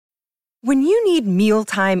When you need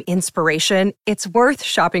mealtime inspiration, it's worth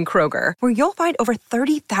shopping Kroger, where you'll find over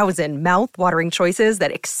 30,000 mouth-watering choices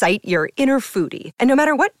that excite your inner foodie. And no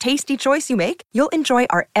matter what tasty choice you make, you'll enjoy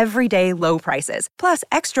our everyday low prices, plus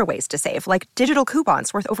extra ways to save, like digital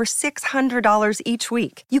coupons worth over $600 each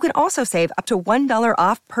week. You can also save up to $1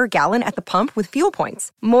 off per gallon at the pump with fuel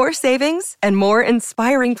points. More savings and more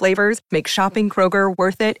inspiring flavors make shopping Kroger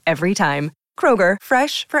worth it every time. Kroger,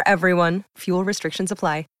 fresh for everyone. Fuel restrictions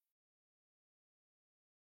apply.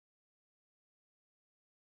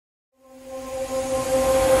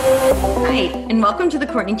 Hi, and welcome to the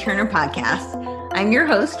Courtenay Turner podcast. I'm your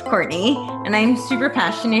host, Courtenay, and I'm super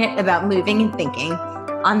passionate about moving and thinking.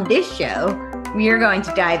 On this show, we are going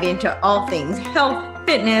to dive into all things health,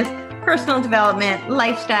 fitness, personal development,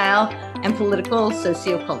 lifestyle, and political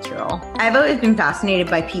sociocultural. I've always been fascinated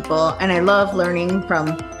by people, and I love learning from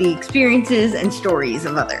the experiences and stories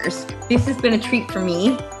of others. This has been a treat for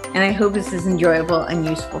me, and I hope this is enjoyable and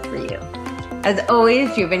useful for you. As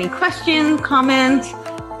always, if you have any questions, comments,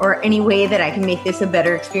 or any way that I can make this a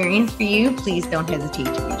better experience for you, please don't hesitate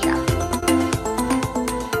to reach out.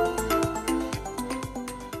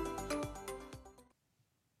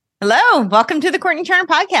 Hello, welcome to the Courtenay Turner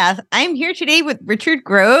podcast. I'm here today with Richard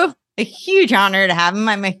Grove. A huge honor to have him.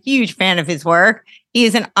 I'm a huge fan of his work. He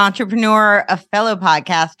is an entrepreneur, a fellow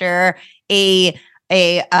podcaster, a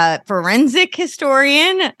forensic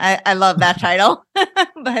historian. I love that title,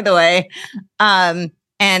 by the way, and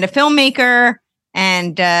a filmmaker.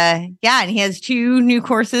 And and he has 2 new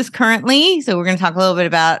courses currently. So we're going to talk a little bit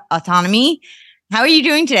about autonomy. How are you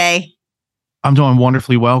doing today? I'm doing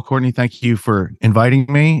wonderfully well, Courtenay. Thank you for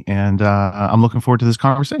inviting me. And I'm looking forward to this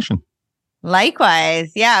conversation.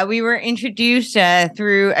 Likewise. Yeah, we were introduced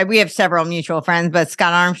through, we have several mutual friends, but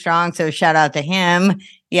Scott Armstrong. So shout out to him.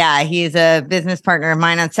 Yeah, he's a business partner of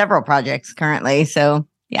mine on several projects currently. So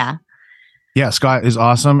yeah. Yeah, Scott is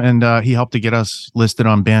awesome. And he helped to get us listed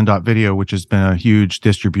on band.video, which has been a huge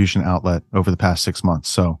distribution outlet over the past 6 months.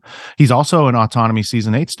 So he's also an Autonomy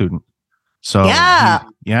Season 8 student. So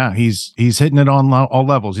he's hitting it on all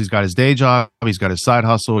levels. He's got his day job. He's got his side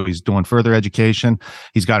hustle. He's doing further education.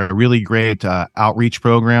 He's got a really great outreach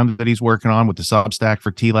program that he's working on with the Substack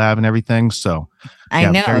for T-Lab and everything. So I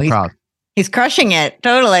know. I'm very proud. He's crushing it.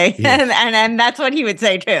 Totally. Yeah. And that's what he would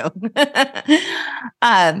say too.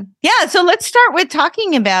 So let's start with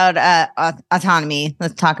talking about autonomy.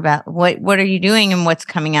 Let's talk about what are you doing and what's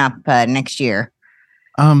coming up next year.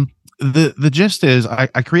 The gist is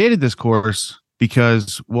I created this course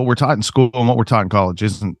because what we're taught in school and what we're taught in college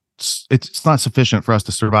it's not sufficient for us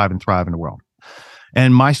to survive and thrive in the world.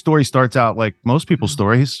 And my story starts out like most people's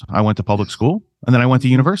stories. I went to public school and then I went to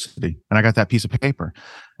university and I got that piece of paper.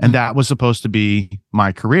 And that was supposed to be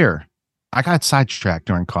my career. I got sidetracked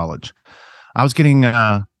during college. I was getting,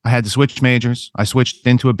 I had to switch majors. I switched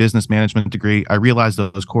into a business management degree. I realized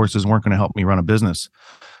those courses weren't going to help me run a business.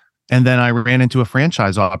 And then I ran into a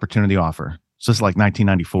franchise opportunity offer. So it's like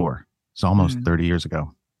 1994. It's almost 30 years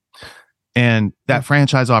ago. And that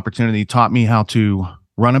franchise opportunity taught me how to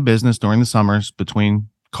run a business during the summers between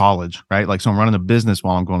college, right? Like, so I'm running a business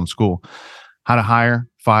while I'm going to school, how to hire,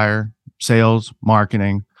 fire, sales,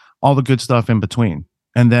 marketing, all the good stuff in between.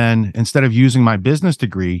 And then instead of using my business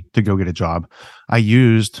degree to go get a job, I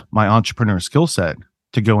used my entrepreneur skill set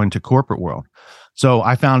to go into corporate world. So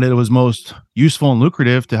I found it was most useful and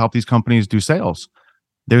lucrative to help these companies do sales.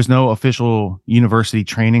 There's no official university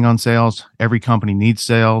training on sales. Every company needs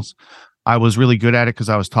sales. I was really good at it because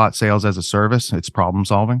I was taught sales as a service. It's problem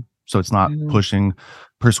solving. So it's not pushing,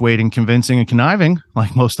 persuading, convincing, and conniving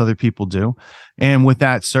like most other people do. And with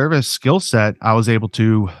that service skill set, I was able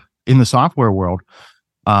to, in the software world,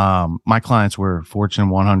 my clients were Fortune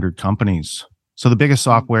 100 companies. So the biggest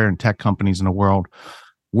software and tech companies in the world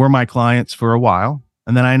were my clients for a while.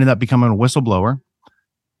 And then I ended up becoming a whistleblower.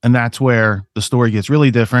 And that's where the story gets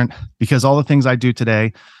really different, because all the things I do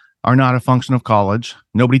today are not a function of college.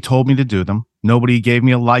 Nobody told me to do them. Nobody gave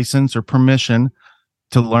me a license or permission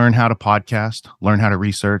to learn how to podcast, learn how to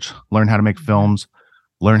research, learn how to make films,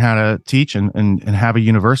 learn how to teach, and have a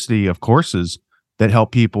university of courses that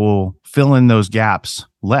help people fill in those gaps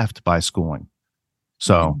left by schooling.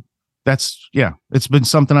 So that's, it's been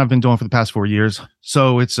something I've been doing for the past 4 years.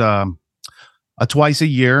 So it's a twice a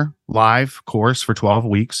year live course for 12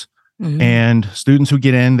 weeks. And students who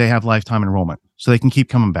get in, they have lifetime enrollment, so they can keep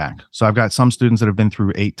coming back. So I've got some students that have been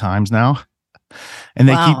through 8 times now, and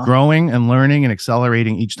they keep growing and learning and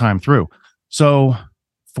accelerating each time through. So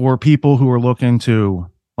for people who are looking to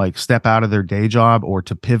like step out of their day job or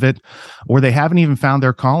to pivot, or they haven't even found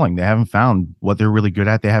their calling. They haven't found what they're really good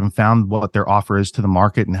at. They haven't found what their offer is to the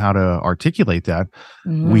market and how to articulate that.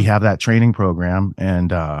 We have that training program.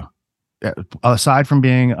 And aside from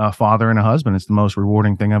being a father and a husband, it's the most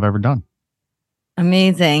rewarding thing I've ever done.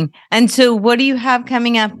 Amazing. And so what do you have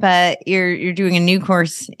coming up? You're doing a new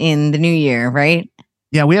course in the new year, right?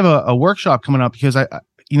 Yeah, we have a workshop coming up because I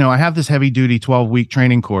have this heavy duty 12-week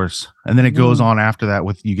training course, and then it goes on after that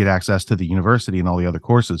with you get access to the university and all the other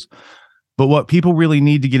courses. But what people really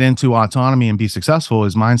need to get into autonomy and be successful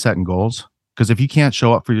is mindset and goals. Because if you can't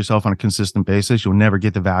show up for yourself on a consistent basis, you'll never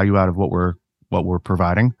get the value out of what we're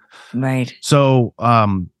providing. Right. So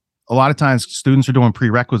a lot of times students are doing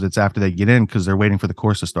prerequisites after they get in because they're waiting for the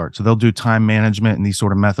course to start. So they'll do time management and these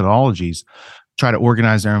sort of methodologies, try to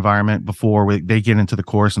organize their environment before they get into the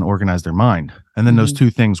course and organize their mind. And then those two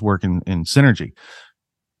things work in synergy.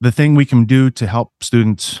 The thing we can do to help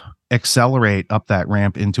students accelerate up that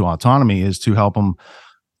ramp into autonomy is to help them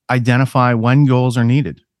identify when goals are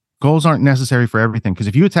needed. Goals aren't necessary for everything, because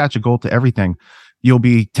if you attach a goal to everything, you'll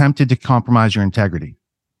be tempted to compromise your integrity.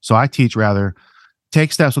 So I teach rather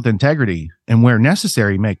take steps with integrity, and where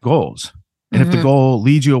necessary, make goals. And if the goal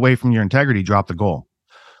leads you away from your integrity, drop the goal.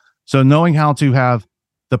 So knowing how to have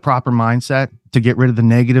the proper mindset to get rid of the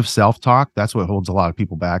negative self-talk, that's what holds a lot of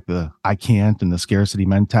people back, the I can't and the scarcity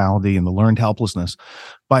mentality and the learned helplessness.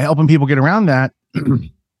 By helping people get around that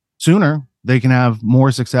sooner, they can have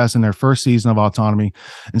more success in their first season of autonomy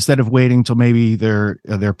instead of waiting till maybe their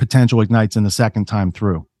potential ignites in the second time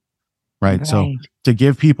through. Right. So to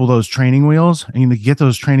give people those training wheels and to get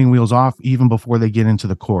those training wheels off even before they get into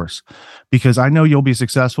the course, because I know you'll be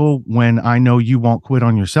successful when I know you won't quit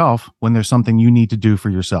on yourself when there's something you need to do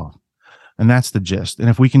for yourself. And that's the gist. And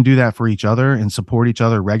if we can do that for each other and support each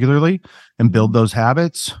other regularly and build those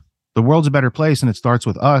habits, the world's a better place. And it starts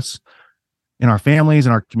with us in our families,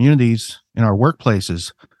 in our communities, in our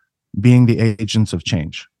workplaces, being the agents of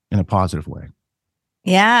change in a positive way.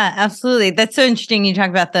 Yeah, absolutely. That's so interesting. You talk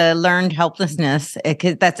about the learned helplessness,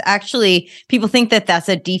 because that's actually, people think that that's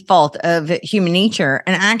a default of human nature,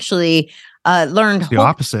 and actually learned the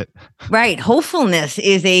opposite. Right. Hopefulness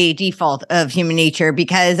is a default of human nature,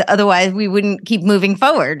 because otherwise we wouldn't keep moving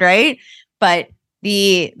forward. Right. But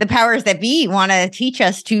the powers that be want to teach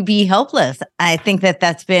us to be helpless. I think that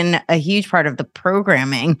that's been a huge part of the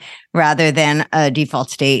programming rather than a default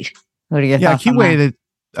state. What are your thoughts on that?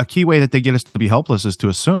 A key way that they get us to be helpless is to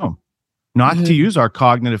assume, not to use our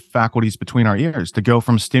cognitive faculties between our ears, to go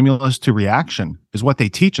from stimulus to reaction is what they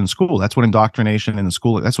teach in school. That's what indoctrination in the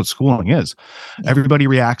school, that's what schooling is. Everybody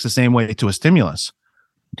reacts the same way to a stimulus.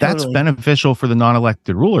 That's beneficial for the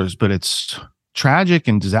non-elected rulers, but it's tragic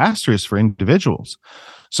and disastrous for individuals.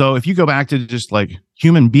 So if you go back to just like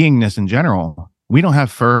human beingness in general, we don't have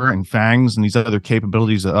fur and fangs and these other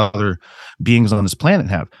capabilities that other beings on this planet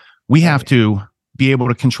have. We have to be able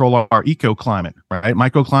to control our ecoclimate, right?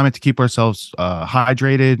 Microclimate to keep ourselves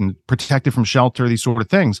hydrated and protected from shelter, these sort of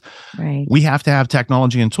things. Right. We have to have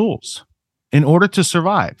technology and tools in order to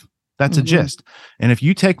survive. That's a gist. And if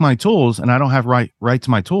you take my tools and I don't have right to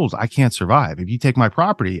my tools, I can't survive. If you take my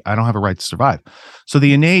property, I don't have a right to survive. So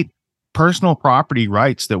the innate personal property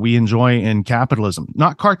rights that we enjoy in capitalism,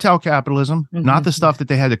 not cartel capitalism, not the stuff that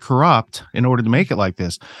they had to corrupt in order to make it like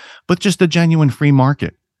this, but just a genuine free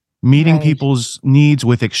market. Meeting people's needs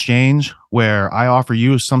with exchange, where I offer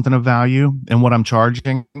you something of value and what I'm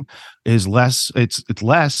charging is less. It's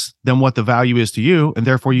less than what the value is to you, and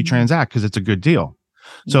therefore you transact because it's a good deal.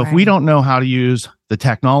 So if we don't know how to use the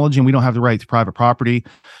technology and we don't have the right to private property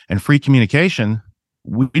and free communication,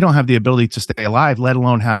 we don't have the ability to stay alive, let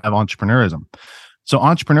alone have entrepreneurism. So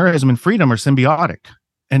entrepreneurism and freedom are symbiotic.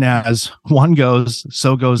 And as one goes,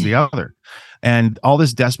 so goes the other. And all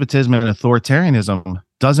this despotism and authoritarianism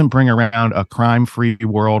doesn't bring around a crime-free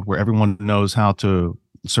world where everyone knows how to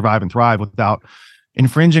survive and thrive without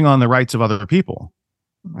infringing on the rights of other people.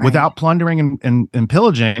 Without plundering and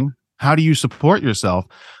pillaging, how do you support yourself?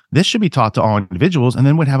 This should be taught to all individuals, and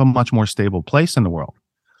then would have a much more stable place in the world.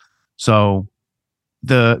 So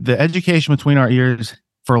the education between our ears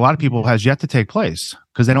for a lot of people has yet to take place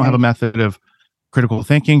because they don't have a method of critical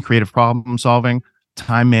thinking, creative problem solving,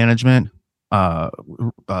 time management,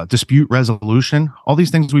 dispute resolution, all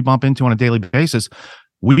these things we bump into on a daily basis.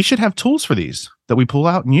 We should have tools for these that we pull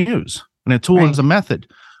out and use. And a tool is a method,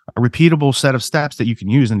 a repeatable set of steps that you can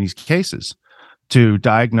use in these cases to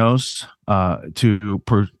diagnose, to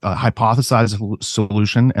hypothesize a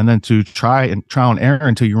solution, and then to trial and error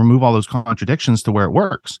until you remove all those contradictions to where it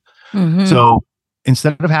works. So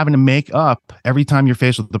instead of having to make up every time you're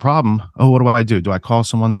faced with the problem, oh, what do I do? Do I call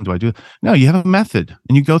someone? Do I do? No, you have a method,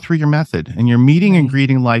 and you go through your method, and you're meeting and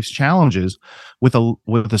greeting life's challenges with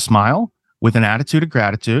a smile, with an attitude of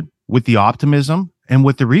gratitude, with the optimism, and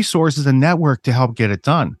with the resources and network to help get it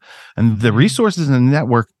done. And the resources and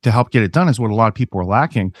network to help get it done is what a lot of people are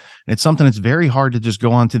lacking. And it's something that's very hard to just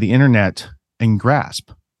go onto the internet and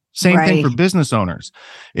grasp. Same thing for business owners.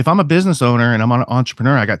 If I'm a business owner and I'm an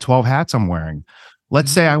entrepreneur, I got 12 hats I'm wearing.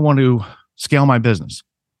 Let's say I want to scale my business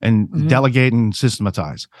and delegate and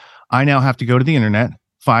systematize. I now have to go to the internet,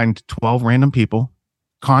 find 12 random people,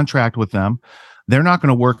 contract with them. They're not going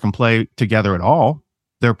to work and play together at all.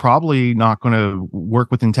 They're probably not going to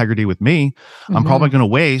work with integrity with me. I'm probably going to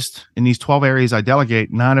waste in these 12 areas I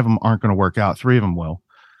delegate. 9 of them aren't going to work out. 3 of them will.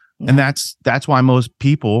 And that's why most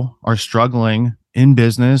people are struggling in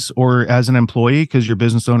business or as an employee, because your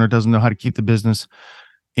business owner doesn't know how to keep the business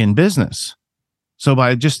in business. So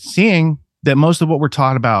by just seeing that most of what we're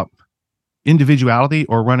taught about individuality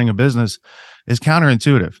or running a business is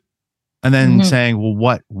counterintuitive, and then saying,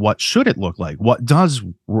 well, what should it look like? What does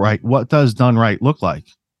done right look like?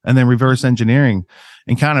 And then reverse engineering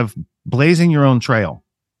and kind of blazing your own trail,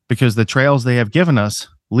 because the trails they have given us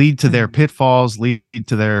lead to their pitfalls, lead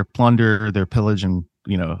to their plunder, their pillage, and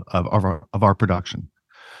of our production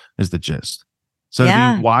is the gist. So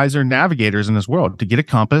to be wiser navigators in this world, to get a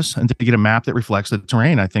compass and to get a map that reflects the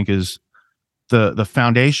terrain, I think is the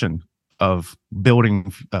foundation of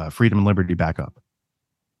building freedom and liberty back up.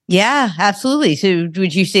 Yeah, absolutely. So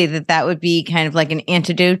would you say that would be kind of like an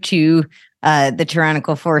antidote to the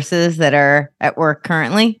tyrannical forces that are at work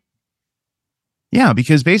currently? Yeah,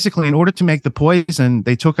 because basically in order to make the poison,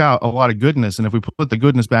 they took out a lot of goodness. And if we put the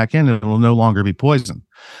goodness back in, it will no longer be poison.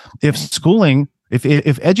 If schooling,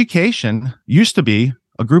 if education used to be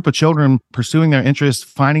a group of children pursuing their interests,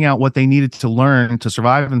 finding out what they needed to learn to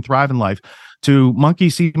survive and thrive in life, to monkey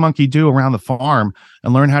see, monkey do around the farm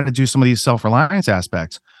and learn how to do some of these self-reliance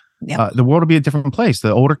aspects, the world would be a different place.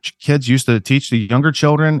 The older kids used to teach the younger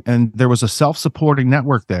children, and there was a self-supporting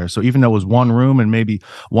network there. So even though it was one room and maybe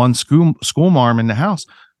one school marm in the house,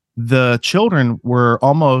 the children were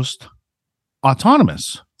almost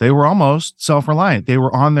autonomous. They were almost self-reliant. They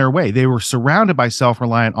were on their way. They were surrounded by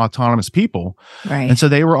self-reliant, autonomous people. Right. And so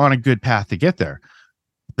they were on a good path to get there.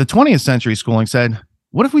 The 20th century schooling said,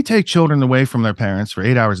 what if we take children away from their parents for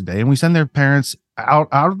 8 hours a day and we send their parents out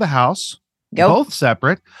of the house, both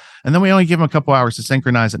separate, and then we only give them a couple hours to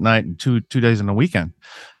synchronize at night and two days in the weekend?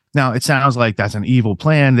 Now, it sounds like that's an evil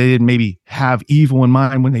plan. They didn't maybe have evil in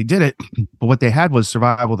mind when they did it, but what they had was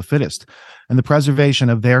survival of the fittest and the preservation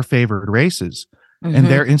of their favored races and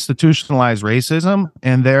their institutionalized racism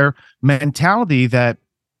and their mentality that,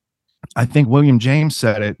 I think William James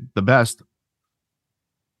said it the best,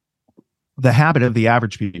 the habit of the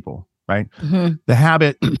average people, right? The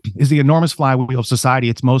habit is the enormous flywheel of society,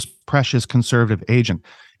 its most precious conservative agent.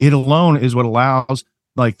 It alone is what allows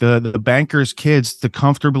like the banker's kids to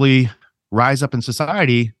comfortably rise up in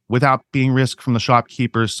society without being risked from the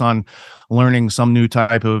shopkeeper's son learning some new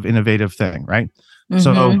type of innovative thing, right?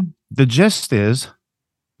 So the gist is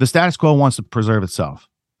the status quo wants to preserve itself.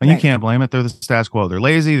 And you can't blame it. They're the status quo. They're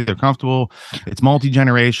lazy. They're comfortable. It's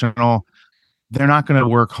multi-generational. They're not going to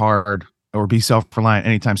work hard or be self-reliant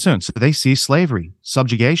anytime soon. So they see slavery,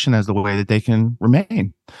 subjugation as the way that they can remain.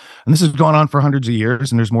 And this has gone on for hundreds of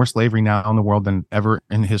years, and there's more slavery now in the world than ever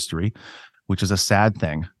in history, which is a sad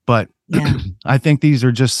thing. But I think these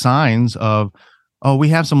are just signs of, we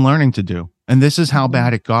have some learning to do. And this is how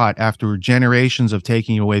bad it got after generations of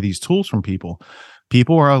taking away these tools from people.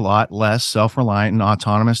 People are a lot less self-reliant and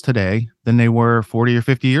autonomous today than they were 40 or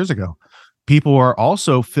 50 years ago. People are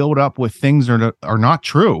also filled up with things that are not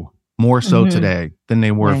true, more so today than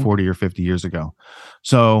they were 40 or 50 years ago.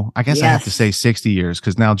 So I guess I have to say 60 years,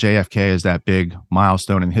 because now JFK is that big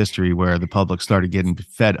milestone in history where the public started getting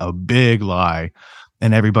fed a big lie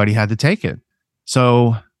and everybody had to take it.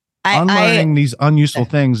 So unlearning these unuseful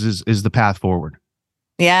things is the path forward.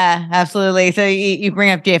 Yeah, absolutely. So you bring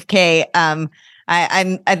up JFK.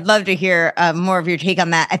 I'd love to hear more of your take on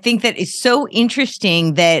that. I think that is so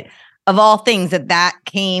interesting that of all things that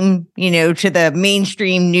came, to the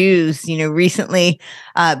mainstream news, recently,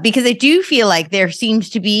 because I do feel like there seems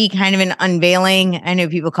to be kind of an unveiling. I know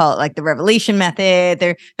people call it like the revelation method.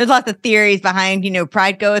 There's lots of theories behind,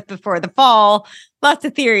 pride goeth before the fall, lots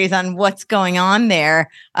of theories on what's going on there.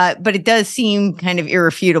 But it does seem kind of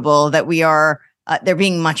irrefutable that they're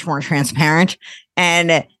being much more transparent.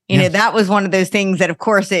 And that was one of those things that, of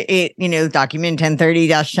course, it document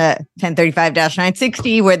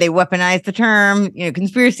 1035-960, where they weaponized the term,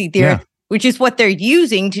 conspiracy theory. which is what they're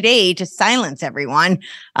using today to silence everyone.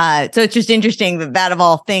 So it's just interesting that of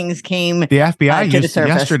all things came the FBI to the used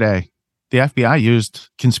surface. yesterday. The FBI used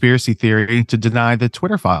conspiracy theory to deny the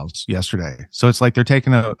Twitter files yesterday. So it's like they're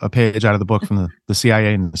taking a page out of the book from the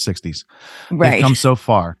CIA in the 60s. Right. They've come so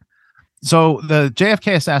far. So the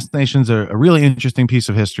JFK assassination is a really interesting piece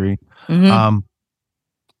of history from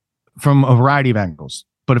a variety of angles.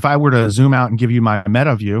 But if I were to zoom out and give you my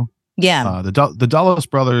meta view, the Dulles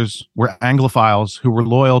brothers were Anglophiles who were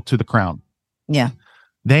loyal to the crown. Yeah.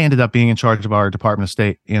 They ended up being in charge of our Department of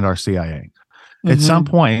State and our CIA. At some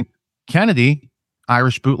point, Kennedy,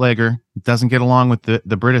 Irish bootlegger, doesn't get along with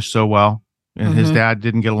the British so well. And his dad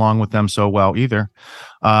didn't get along with them so well either.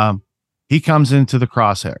 He comes into the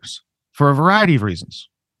crosshairs for a variety of reasons.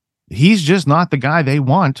 He's just not the guy they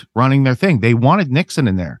want running their thing. They wanted Nixon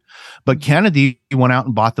in there. But Kennedy went out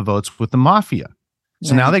and bought the votes with the mafia.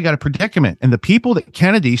 So now they got a predicament. And the people that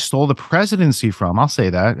Kennedy stole the presidency from, I'll say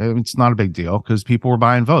that, it's not a big deal because people were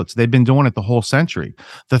buying votes. They've been doing it the whole century.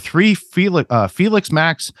 The three, Felix,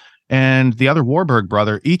 Max, and the other Warburg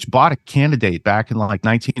brother, each bought a candidate back in like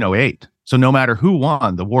 1908. So no matter who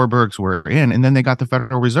won, the Warburgs were in. And then they got the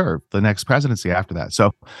Federal Reserve, the next presidency after that.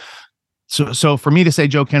 So for me to say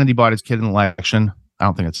Joe Kennedy bought his kid in an election, I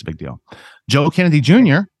don't think it's a big deal. Joe Kennedy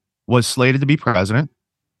Jr. was slated to be president.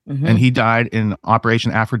 And he died in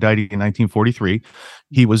Operation Aphrodite in 1943.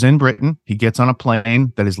 He was in Britain. He gets on a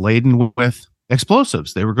plane that is laden with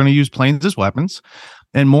explosives. They were going to use planes as weapons.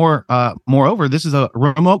 And moreover, this is a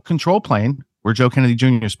remote control plane where Joe Kennedy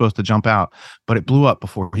Jr. is supposed to jump out, but it blew up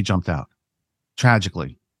before he jumped out,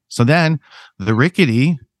 tragically. So then the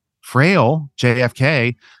rickety, frail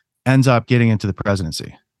JFK ends up getting into the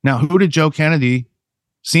presidency. Now, who did Joe Kennedy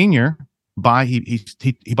Sr. buy? He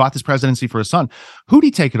bought this presidency for his son. Who'd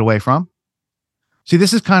he take it away from? See,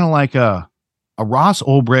 this is kind of like a Ross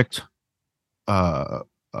Ulbricht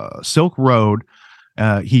Silk Road.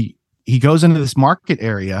 He goes into this market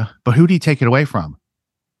area, but who'd he take it away from?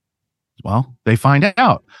 Well, they find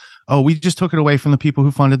out. Oh, we just took it away from the people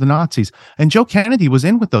who funded the Nazis. And Joe Kennedy was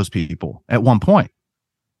in with those people at one point.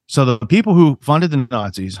 So the people who funded the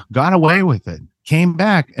Nazis got away with it, came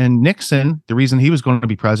back, and Nixon, the reason he was going to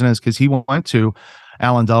be president is because he went to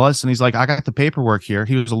Allen Dulles and he's like, I got the paperwork here.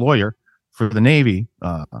 He was a lawyer for the Navy.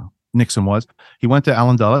 Nixon was. He went to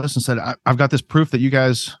Allen Dulles and said, I've got this proof that you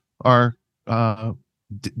guys are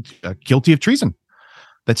guilty of treason,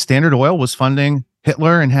 that Standard Oil was funding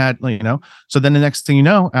Hitler and had, so then the next thing you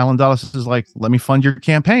know, Allen Dulles is like, let me fund your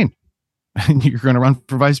campaign. And you're going to run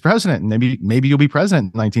for vice president. And maybe you'll be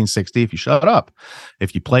president in 1960 if you shut up,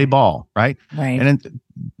 if you play ball, right? Right. And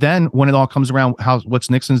then when it all comes around, what's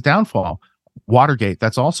Nixon's downfall? Watergate.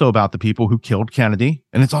 That's also about the people who killed Kennedy,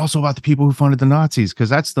 and it's also about the people who funded the Nazis, because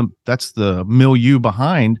that's the milieu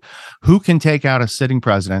behind who can take out a sitting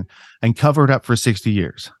president and cover it up for 60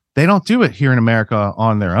 years. They don't do it here in America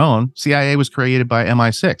on their own. CIA was created by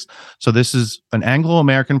MI6. So this is an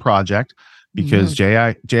Anglo-American project. Because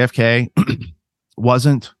JFK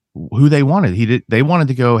wasn't who they wanted. They wanted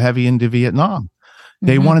to go heavy into Vietnam.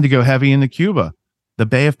 They wanted to go heavy into Cuba. The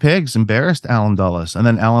Bay of Pigs embarrassed Allen Dulles. And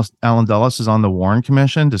then Allen Dulles is on the Warren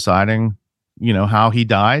Commission deciding, how he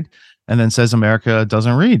died, and then says America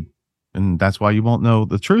doesn't read. And that's why you won't know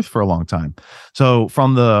the truth for a long time. So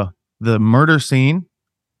from the murder scene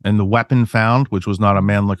and the weapon found, which was not a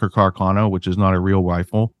Mannlicher Carcano, which is not a real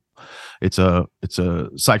rifle. It's a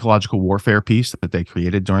psychological warfare piece that they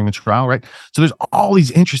created during the trial, right? So there's all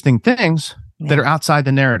these interesting things that are outside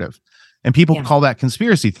the narrative, and people call that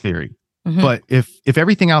conspiracy theory. But if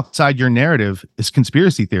everything outside your narrative is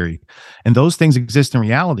conspiracy theory, and those things exist in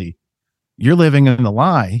reality, you're living in the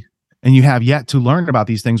lie, and you have yet to learn about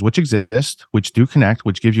these things which exist, which do connect,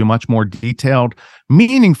 which gives you a much more detailed,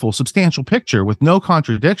 meaningful, substantial picture with no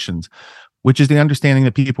contradictions, which is the understanding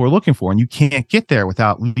that people are looking for. And you can't get there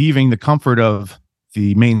without leaving the comfort of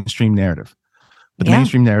the mainstream narrative. But the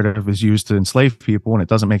mainstream narrative is used to enslave people, and it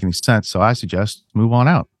doesn't make any sense. So I suggest move on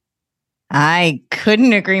out. I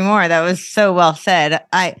couldn't agree more. That was so well said.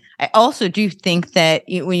 I also do think that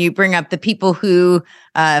when you bring up the people who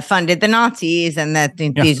funded the Nazis, and that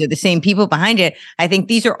these are the same people behind it, I think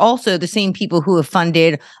these are also the same people who have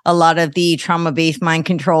funded a lot of the trauma-based mind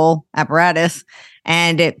control apparatus.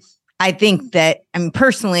 And I think that,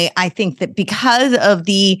 personally, I think that because of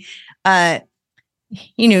I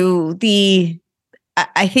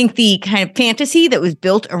think the kind of fantasy that was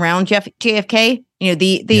built around JFK,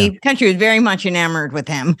 the country was very much enamored with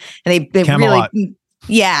him. And they really,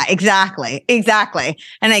 exactly.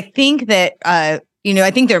 And I think that, I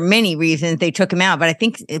think there are many reasons they took him out, but I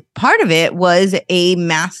think part of it was a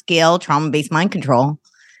mass scale trauma-based mind control.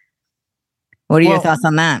 What are your thoughts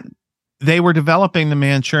on that? They were developing the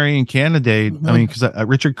Manchurian Candidate. I mean, because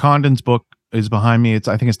Richard Condon's book is behind me. I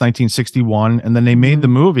think it's 1961. And then they made the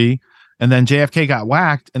movie, and then JFK got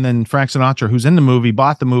whacked. And then Frank Sinatra, who's in the movie,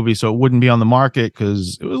 bought the movie so it wouldn't be on the market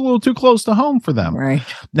because it was a little too close to home for them. Right.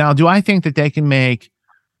 Now, do I think that they can make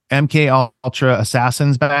MK Ultra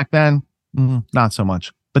assassins back then? Not so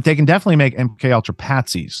much. But they can definitely make MK Ultra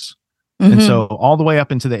patsies. And so all the way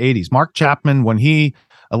up into the 80s, Mark Chapman, when he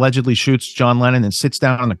allegedly shoots John Lennon and sits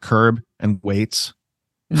down on the curb and waits.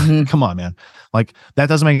 Come on, man. Like, that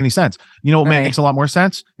doesn't make any sense. You know what makes a lot more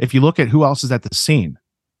sense? If you look at who else is at the scene.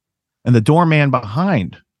 And the doorman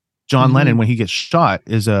behind John Lennon when he gets shot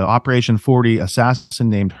is a Operation 40 assassin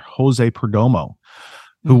named Jose Perdomo,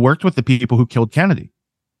 who worked with the people who killed Kennedy.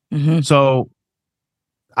 So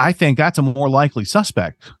I think that's a more likely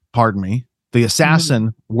suspect, pardon me, the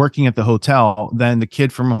assassin working at the hotel, than the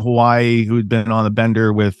kid from Hawaii who'd been on the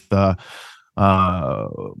bender with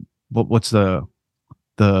what's the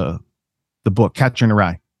book, Catcher in the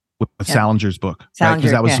Rye, with Salinger's book, right?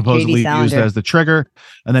 Because that was supposedly used as the trigger.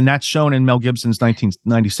 And then that's shown in Mel Gibson's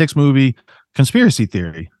 1996 movie Conspiracy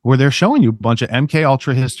Theory, where they're showing you a bunch of MK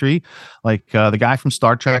Ultra history, like the guy from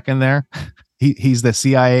Star Trek in there. He's the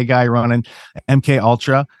CIA guy running MK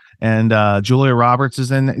Ultra, and Julia Roberts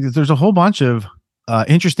is in. There's a whole bunch of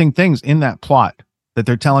interesting things in that plot that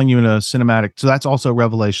they're telling you in a cinematic. So that's also a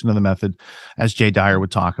revelation of the method, as Jay Dyer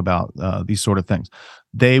would talk about these sort of things.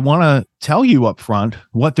 They want to tell you up front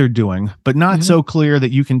what they're doing, but not so clear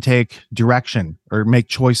that you can take direction or make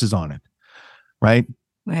choices on it. Right.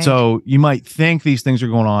 So you might think these things are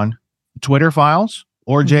going on, Twitter files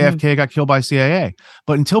or JFK got killed by CIA.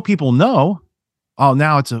 But until people know,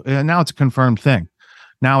 now it's a confirmed thing.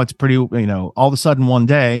 Now it's pretty, all of a sudden one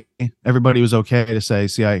day, everybody was okay to say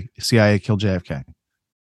CIA killed JFK.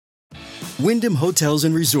 Wyndham Hotels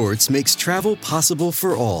and Resorts makes travel possible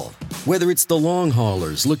for all. Whether it's the long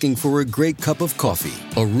haulers looking for a great cup of coffee,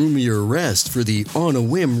 a roomier rest for the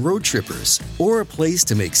on-a-whim road trippers, or a place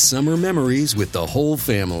to make summer memories with the whole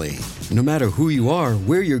family. No matter who you are,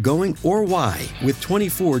 where you're going, or why, with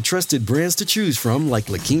 24 trusted brands to choose from like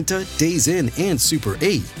La Quinta, Days Inn, and Super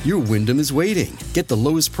 8, your Wyndham is waiting. Get the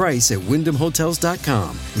lowest price at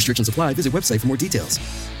WyndhamHotels.com. Restrictions apply. Visit website for more details.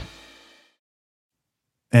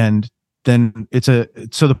 And then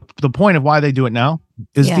so the point of why they do it now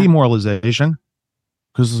is demoralization,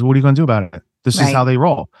 because what are you going to do about it? This is how they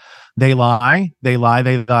roll. They lie.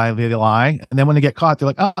 And then when they get caught,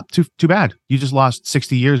 they're like, too bad. You just lost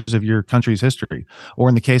 60 years of your country's history. Or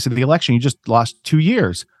in the case of the election, you just lost 2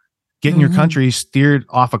 years. Getting your country steered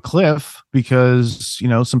off a cliff because,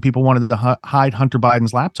 some people wanted to hide Hunter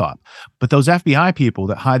Biden's laptop. But those FBI people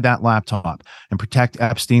that hide that laptop and protect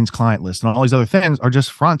Epstein's client list and all these other things are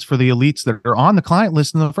just fronts for the elites that are on the client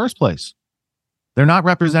list in the first place. They're not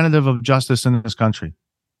representative of justice in this country.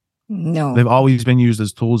 No. They've always been used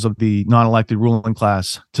as tools of the non-elected ruling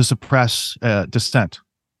class to suppress dissent.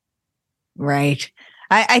 Right.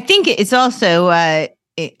 I think it's also...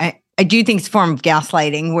 I do think it's a form of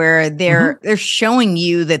gaslighting where they're showing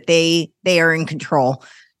you that they are in control.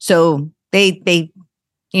 So they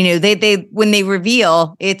when they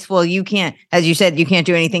reveal, it's, well, you can't, as you said, you can't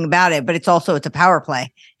do anything about it, but it's a power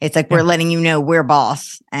play. It's like we're letting you know we're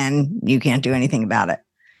boss and you can't do anything about it.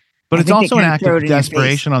 But it's also an act of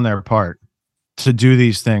desperation on their part to do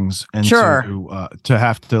these things and to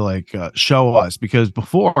have to show us, because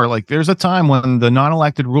before, there's a time when the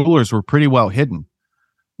non-elected rulers were pretty well hidden.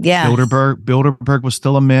 Yeah, Bilderberg was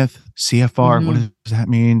still a myth. CFR, what does that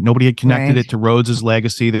mean? Nobody had connected it to Rhodes's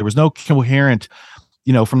legacy. There was no coherent,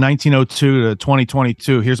 from 1902 to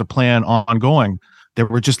 2022. Here's a plan ongoing. There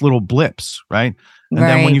were just little blips, right? And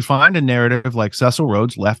then when you find a narrative like Cecil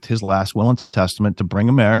Rhodes left his last will and testament to bring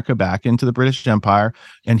America back into the British Empire,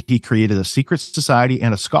 and he created a secret society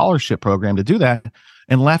and a scholarship program to do that,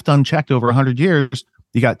 and left unchecked over 100 years.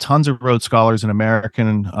 You got tons of Rhodes scholars in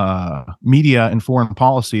American media and foreign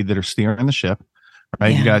policy that are steering the ship,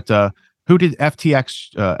 right? Yeah. You got, who did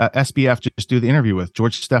SBF just do the interview with?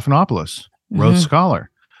 George Stephanopoulos, Rhodes scholar,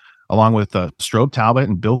 along with Strobe Talbot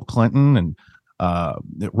and Bill Clinton and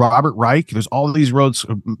Robert Reich. There's all these Rhodes,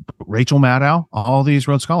 Rachel Maddow, all these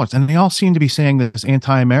Rhodes scholars. And they all seem to be saying this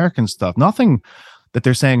anti-American stuff. Nothing that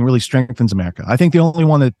they're saying really strengthens America. I think the only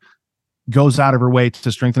one that goes out of her way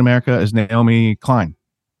to strengthen America is Naomi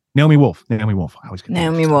Wolf. I always get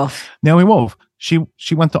Naomi Wolf.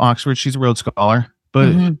 She went to Oxford. She's a Rhodes scholar,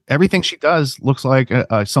 but everything she does looks like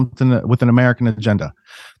something with an American agenda.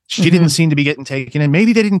 She didn't seem to be getting taken in.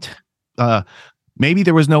 Maybe they didn't. Maybe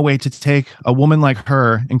there was no way to take a woman like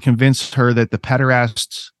her and convince her that the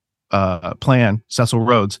pederasts plan, Cecil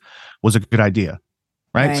Rhodes, was a good idea,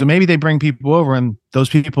 right? So maybe they bring people over and those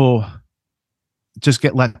people just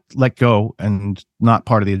get let go and not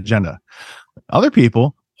part of the agenda. Other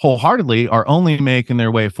people wholeheartedly are only making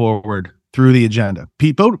their way forward through the agenda.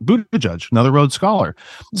 Pete Buttigieg, another Rhodes Scholar.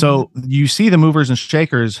 So you see the movers and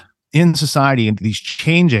shakers in society and these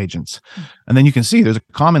change agents. And then you can see there's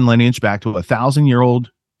a common lineage back to a 1,000-year-old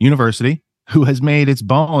university who has made its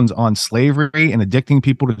bones on slavery and addicting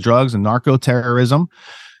people to drugs and narco-terrorism.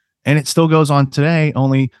 And it still goes on today,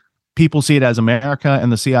 only people see it as America and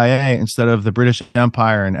the CIA instead of the British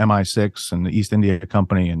Empire and MI6 and the East India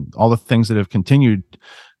Company and all the things that have continued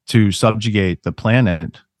to subjugate the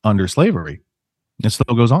planet under slavery. It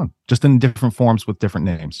still goes on, just in different forms with different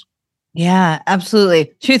names. Yeah,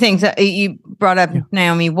 absolutely. Two things. You brought up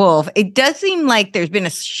Naomi Wolf. It does seem like there's been a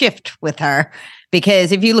shift with her,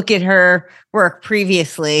 because if you look at her work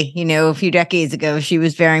previously, a few decades ago, she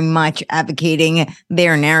was very much advocating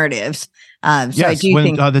their narratives. So I do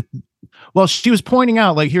think... well, she was pointing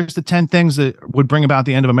out, like, here's the 10 things that would bring about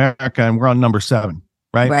the end of America, and we're on number 7,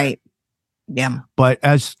 right? Right. Yeah. But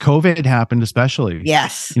as COVID happened, especially,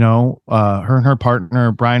 yes, her and her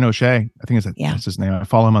partner, Brian O'Shea, I think that's his name. I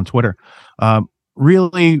follow him on Twitter.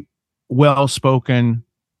 Really well-spoken,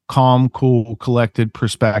 calm, cool, collected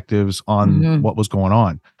perspectives on what was going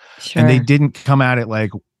on. Sure. And they didn't come at it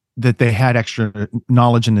like that they had extra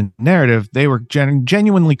knowledge in the narrative. They were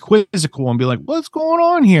genuinely quizzical and be like, what's going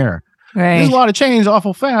on here? Right. There's a lot of change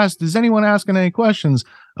awful fast. Is anyone asking any questions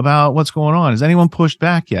about what's going on? Has anyone pushed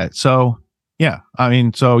back yet? So, yeah, I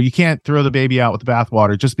mean, so you can't throw the baby out with the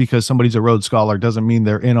bathwater. Just because somebody's a Rhodes Scholar doesn't mean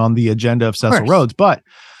they're in on the agenda of Cecil Rhodes. But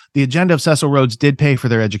the agenda of Cecil Rhodes did pay for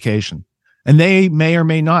their education. And they may or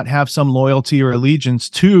may not have some loyalty or allegiance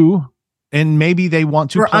to, and maybe they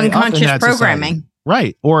want to play unconscious up in that programming. Society.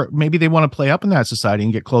 Right. Or maybe they want to play up in that society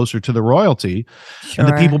and get closer to the royalty and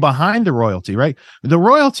the people behind the royalty, right? The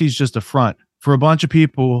royalty is just a front for a bunch of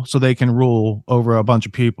people so they can rule over a bunch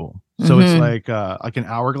of people. So it's like an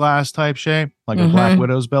hourglass type shape, like a Black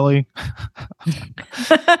Widow's belly.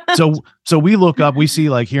 So we look up, we see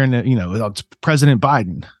like here in the, it's President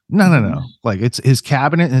Biden. No. Like it's his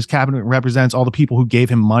cabinet, and his cabinet represents all the people who gave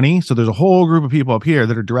him money. So there's a whole group of people up here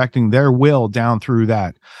that are directing their will down through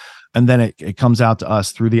that. And then it comes out to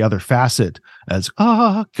us through the other facet as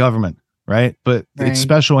government, right? But it's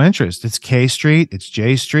special interest. It's K Street, it's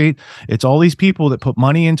J Street, it's all these people that put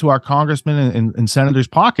money into our congressmen and senators'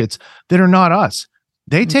 pockets that are not us.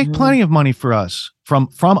 They take plenty of money for us from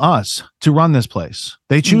us to run this place.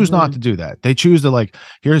 They choose not to do that. They choose to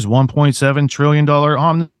here's $1.7 trillion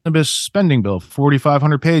omnibus spending bill,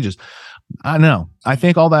 4,500 pages. I know. I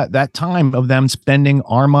think all that time of them spending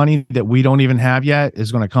our money that we don't even have yet is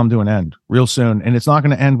going to come to an end real soon. And it's not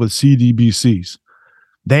going to end with CDBCs.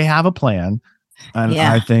 They have a plan. And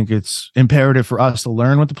I think it's imperative for us to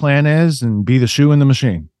learn what the plan is and be the shoe in the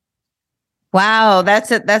machine. Wow.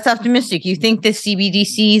 That's optimistic. You think the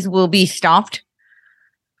CBDCs will be stopped?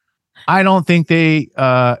 I don't think they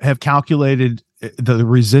have calculated the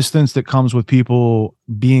resistance that comes with people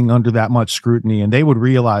being under that much scrutiny, and they would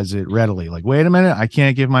realize it readily. Like, wait a minute, I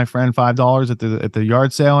can't give my friend $5 at the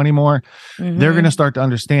yard sale anymore. They're going to start to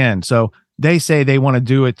understand. So they say they want to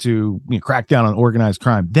do it to crack down on organized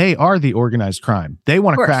crime. They are the organized crime. They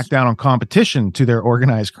want to crack down on competition to their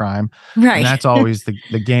organized crime. Right. And that's always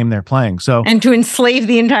the game they're playing. So, and to enslave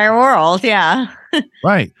the entire world. Yeah.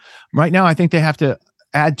 Right. Right now, I think they have to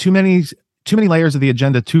add too many layers of the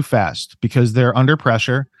agenda too fast because they're under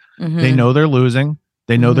pressure. They know they're losing.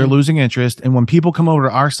 They know they're losing interest. And when people come over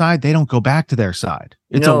to our side, they don't go back to their side.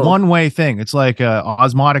 It's a one-way thing. It's like a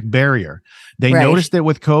osmotic barrier. They noticed it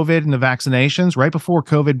with COVID and the vaccinations. Right before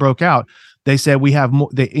COVID broke out, they said we have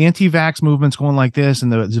the anti-vax movement's going like this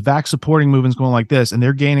and the vax supporting movement's going like this. And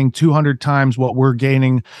they're gaining 200 times what we're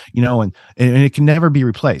gaining, and it can never be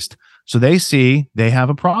replaced. So they see they have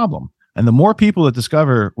a problem. And the more people that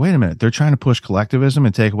discover, wait a minute, they're trying to push collectivism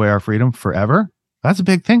and take away our freedom forever. That's a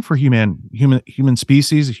big thing for human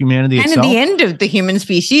species, humanity itself. And at the end of the human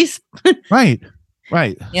species. Right.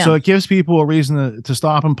 Yeah. So it gives people a reason to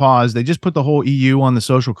stop and pause. They just put the whole EU on the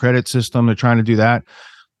social credit system. They're trying to do that.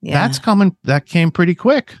 Yeah. That's coming. That came pretty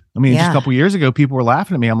quick. I mean, just a couple of years ago, people were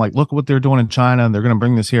laughing at me. I'm like, look what they're doing in China, and they're going to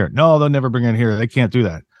bring this here. No, they'll never bring it here. They can't do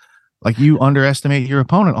that. Like, you underestimate your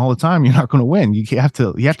opponent all the time. You're not going to win. You have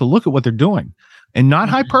to look at what they're doing and not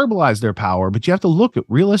hyperbolize their power, but you have to look at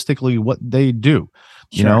realistically what they do.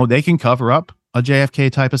 Sure. They can cover up a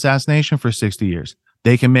JFK type assassination for 60 years.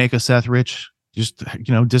 They can make a Seth Rich just,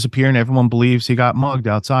 disappear and everyone believes he got mugged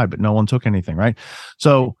outside, but no one took anything. Right.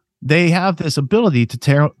 So they have this ability to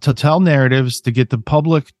tell narratives, to get the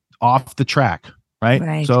public off the track, right?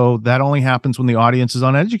 Right. So that only happens when the audience is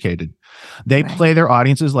uneducated. They play their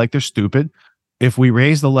audiences like they're stupid. If we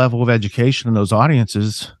raise the level of education in those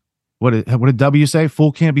audiences, what did W say?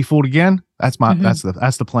 Fool can't be fooled again. That's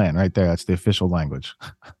the plan right there. That's the official language.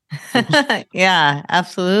 Yeah,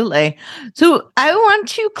 absolutely. So I want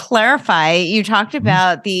to clarify, you talked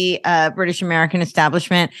about the British American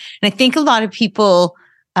establishment, and I think a lot of people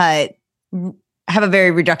have a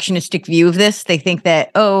very reductionistic view of this. They think that,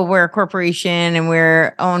 oh, we're a corporation and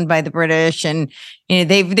we're owned by the British, and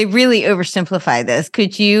they really oversimplify this.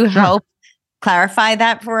 Could you help clarify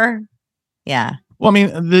that for? Yeah. Well, I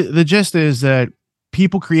mean, the gist is that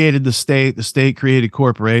people created the state created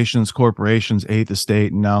corporations ate the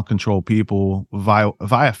state and now control people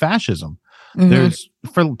via fascism. There's,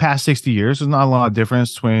 for the past 60 years, there's not a lot of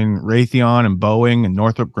difference between Raytheon and Boeing and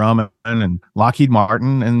Northrop Grumman and Lockheed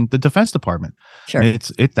Martin and the Defense Department. Sure.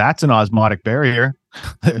 That's an osmotic barrier.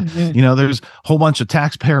 There's a whole bunch of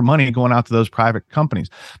taxpayer money going out to those private companies.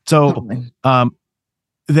 So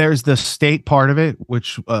there's the state part of it,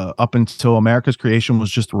 which up until America's creation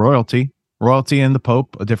was just royalty and the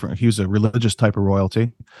Pope, he was a religious type of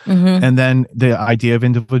royalty. And then the idea of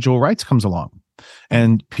individual rights comes along,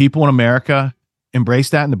 and people in America embrace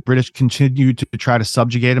that, and the British continued to try to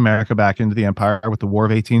subjugate America back into the empire with the War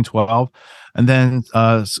of 1812, and then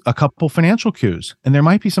a couple financial coups, and there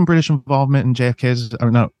might be some British involvement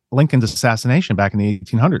in Lincoln's assassination back in the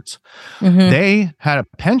 1800s. They had a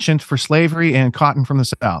penchant for slavery and cotton from the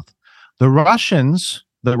South. The Russian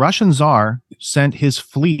Tsar sent his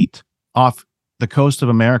fleet off the coast of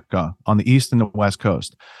America on the east and the west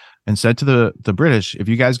coast, and said to the British, if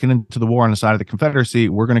you guys get into the war on the side of the Confederacy,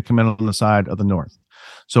 we're going to come in on the side of the North.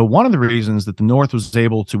 So one of the reasons that the North was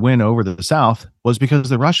able to win over the South was because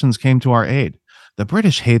the Russians came to our aid. The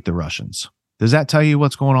British hate the Russians. Does that tell you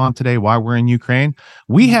what's going on today, why we're in Ukraine?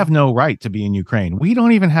 We have no right to be in Ukraine. We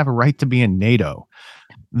don't even have a right to be in NATO.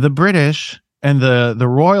 The British and the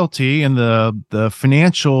royalty and the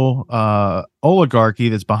financial oligarchy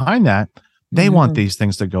that's behind that, they want these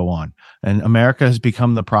things to go on. And America has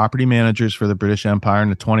become the property managers for the British Empire in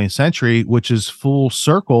the 20th century, which is full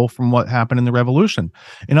circle from what happened in the Revolution.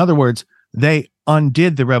 In other words, they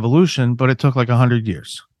undid the Revolution, but it took like 100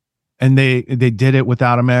 years. And they did it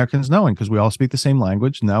without Americans knowing, because we all speak the same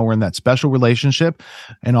language. Now we're in that special relationship,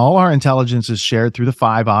 and all our intelligence is shared through the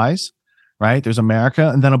Five Eyes. Right? There's America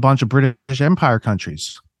and then a bunch of British Empire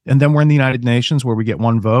countries. And then we're in the United Nations, where we get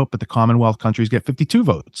one vote, but the Commonwealth countries get 52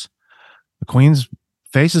 votes. The Queen's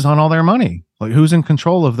face is on all their money. Like, who's in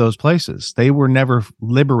control of those places? They were never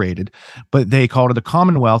liberated, but they called it a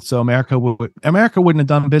Commonwealth. So America wouldn't have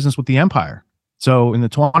done business with the Empire. So in the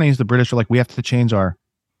 1920s, the British are like, we have to change our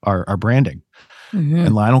branding.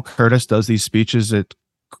 And Lionel Curtis does these speeches at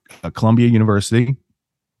Columbia University,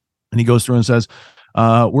 and he goes through and says,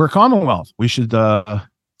 we're a Commonwealth. We should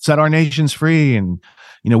set our nations free, and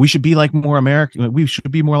we should be like more America. We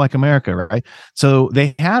should be more like America, right? So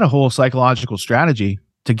they had a whole psychological strategy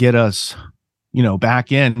to get us,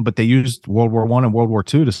 back in, but they used World War I and World War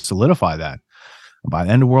II to solidify that. By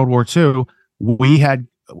the end of World War II,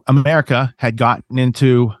 America had gotten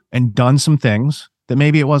into and done some things that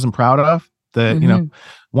maybe it wasn't proud of. That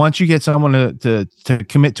once you get someone to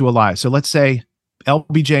commit to a lie, so let's say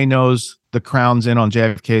LBJ knows the Crown's in on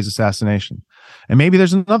JFK's assassination. And maybe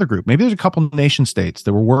there's another group. Maybe there's a couple of nation states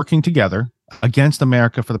that were working together against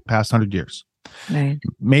America for the past 100 years. Right.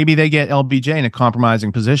 Maybe they get LBJ in a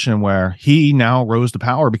compromising position where he now rose to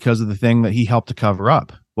power because of the thing that he helped to cover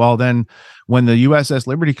up. Well, then when the USS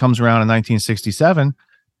Liberty comes around in 1967,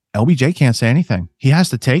 LBJ can't say anything. He has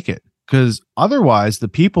to take it, because otherwise the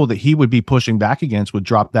people that he would be pushing back against would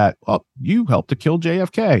drop that, oh, you helped to kill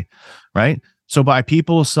JFK, right? So by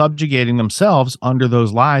people subjugating themselves under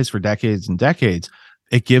those lies for decades and decades,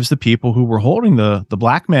 it gives the people who were holding the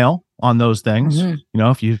blackmail on those things.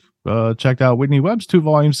 If you've checked out Whitney Webb's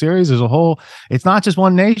 2-volume series, there's a whole, it's not just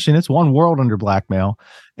one nation, it's one world under blackmail.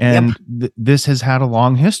 And this has had a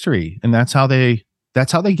long history, and that's how they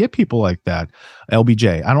get people like that.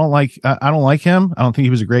 LBJ, I don't like him. I don't think he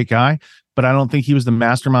was a great guy, but I don't think he was the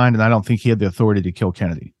mastermind, and I don't think he had the authority to kill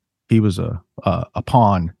Kennedy. He was a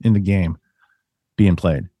pawn in the game being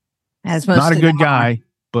played. As most not a good guy,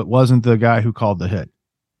 but wasn't the guy who called the hit.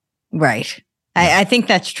 Right. I think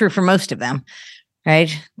that's true for most of them.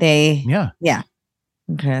 Right. Yeah.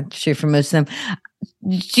 Okay, that's true for most of them.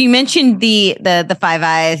 So you mentioned the Five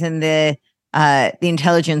Eyes and the the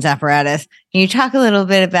intelligence apparatus. Can you talk a little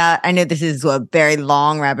bit about, I know this is a very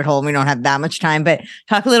long rabbit hole and we don't have that much time, but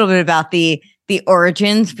talk a little bit about the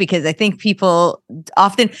origins, because I think people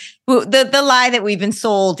often, the lie that we've been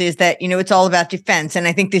sold is that, it's all about defense. And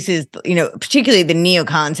I think this is, particularly the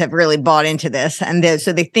neocons have really bought into this. And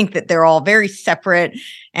so they think that they're all very separate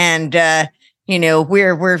and,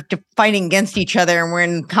 we're fighting against each other and we're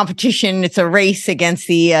in competition. It's a race against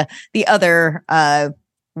the other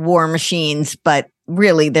war machines, but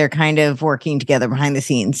really they're kind of working together behind the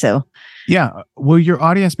scenes. So yeah. Will your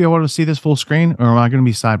audience be able to see this full screen, or am I going to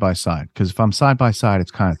be side by side? Because if I'm side by side,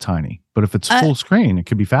 it's kind of tiny. But if it's full screen, it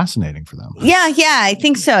could be fascinating for them. Yeah, I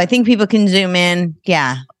think so. I think people can zoom in.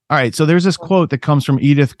 Yeah. All right. So there's this quote that comes from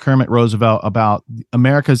Edith Kermit Roosevelt about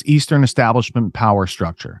America's Eastern establishment power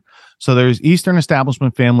structure. So there's Eastern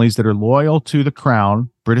establishment families that are loyal to the crown,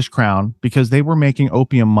 British crown, because they were making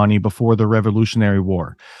opium money before the Revolutionary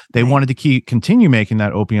War. They wanted to continue making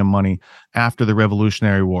that opium money after the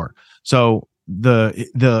Revolutionary War. So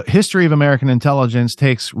the history of American intelligence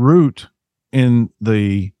takes root in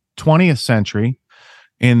the 20th century,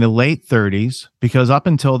 in the late 30s, because up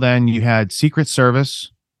until then you had Secret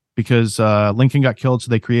Service, because Lincoln got killed, so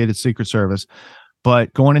they created Secret Service.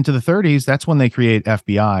 But going into the 30s, that's when they create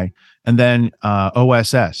FBI, and then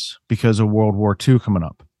OSS because of World War II coming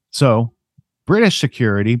up. So British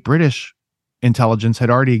security, British intelligence had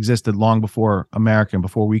already existed long before American,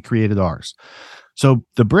 before we created ours. So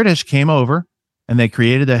the British came over and they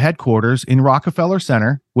created a headquarters in Rockefeller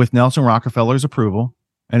Center with Nelson Rockefeller's approval,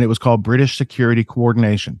 and it was called British Security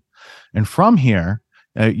Coordination. And from here,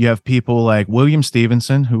 you have people like William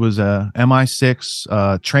Stevenson, who was a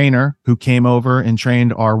MI6 trainer who came over and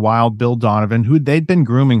trained our Wild Bill Donovan, who they'd been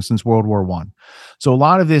grooming since World War I. So a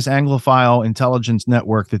lot of this Anglophile intelligence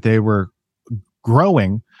network that they were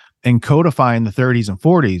growing and codifying in the 30s and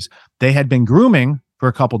 40s, they had been grooming for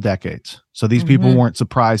a couple decades. So these people weren't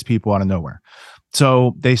surprise people out of nowhere.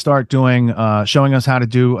 So they start doing, showing us how to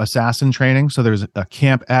do assassin training. So there's a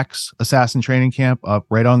Camp X assassin training camp up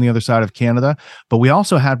right on the other side of Canada. But we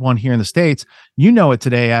also had one here in the States. You know it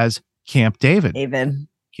today as Camp David.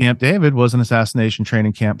 Camp David was an assassination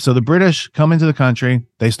training camp. So the British come into the country.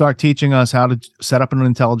 They start teaching us how to set up an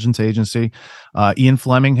intelligence agency. Ian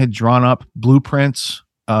Fleming had drawn up blueprints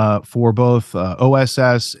for both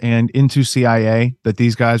OSS and into CIA that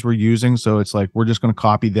these guys were using. So it's like, we're just going to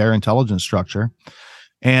copy their intelligence structure.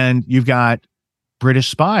 And you've got British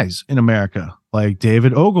spies in America, like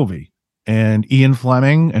David Ogilvy and Ian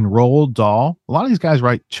Fleming and Roald Dahl. A lot of these guys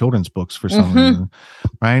write children's books for some reason,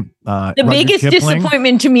 right? The biggest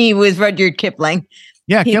disappointment to me was Rudyard Kipling.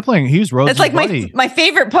 Yeah, Kipling. He was Rhodes' That's like buddy. my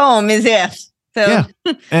favorite poem is If. So.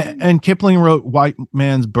 Yeah, and Kipling wrote White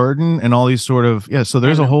Man's Burden and all these sort of So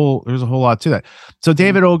there's a whole lot to that. So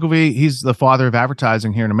David Ogilvy, he's the father of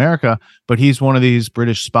advertising here in America, but he's one of these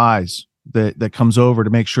British spies that comes over to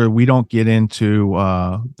make sure we don't get into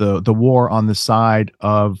the war on the side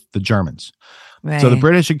of the Germans. Right. So the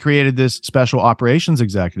British had created this special operations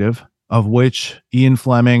executive, of which Ian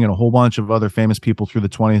Fleming and a whole bunch of other famous people through the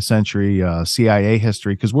 20th century CIA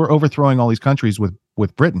history, because we're overthrowing all these countries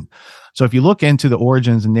with Britain. So if you look into the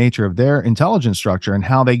origins and nature of their intelligence structure and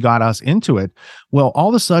how they got us into it, well, all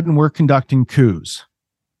of a sudden we're conducting coups.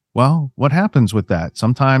 Well, what happens with that?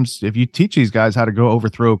 Sometimes if you teach these guys how to go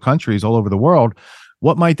overthrow countries all over the world,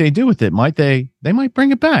 what might they do with it? They might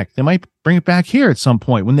bring it back. They might bring it back here at some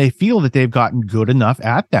point when they feel that they've gotten good enough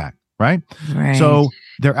at that. Right. So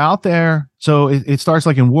they're out there. So it starts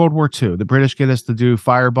like in World War II. The British get us to do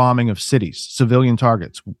firebombing of cities, civilian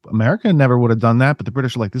targets. America never would have done that, but the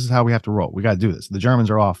British are like, this is how we have to roll. We got to do this. The Germans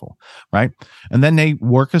are awful. Right. And then they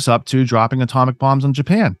work us up to dropping atomic bombs on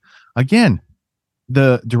Japan. Again,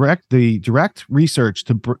 the direct research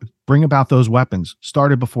to bring about those weapons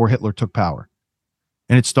started before Hitler took power.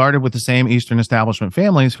 And it started with the same Eastern establishment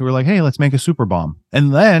families who were like, hey, let's make a super bomb.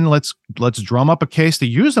 And then let's drum up a case to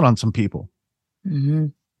use it on some people.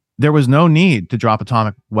 There was no need to drop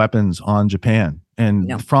atomic weapons on Japan.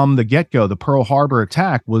 And from the get-go, the Pearl Harbor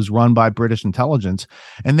attack was run by British intelligence.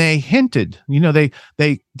 And they hinted,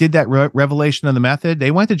 they did that revelation of the method.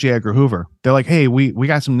 They went to J. Edgar Hoover. They're like, hey, we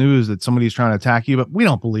got some news that somebody's trying to attack you, but we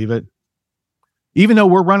don't believe it. Even though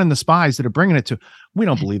we're running the spies that are bringing it to, we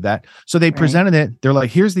don't believe that. So they presented it. They're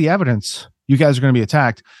like, here's the evidence. You guys are going to be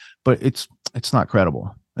attacked, but it's not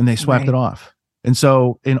credible. And they swept it off. And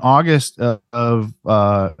so in August of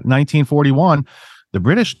 1941, the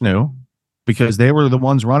British knew, because they were the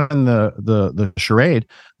ones running the charade.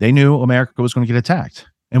 They knew America was going to get attacked.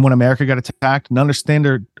 And when America got attacked, none of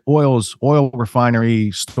Standard Oil's oil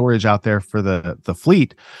refinery storage out there for the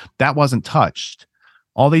fleet, that wasn't touched.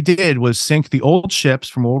 All they did was sink the old ships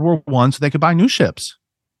from World War I so they could buy new ships.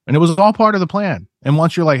 And it was all part of the plan. And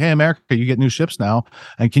once you're like, hey, America, you get new ships now.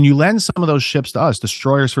 And can you lend some of those ships to us,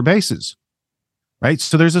 destroyers for bases? Right.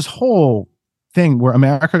 So there's this whole thing where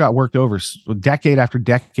America got worked over decade after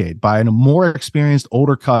decade by a more experienced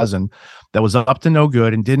older cousin that was up to no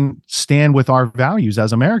good and didn't stand with our values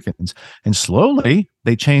as Americans. And slowly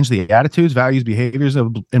they changed the attitudes, values, behaviors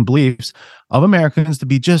and beliefs of Americans to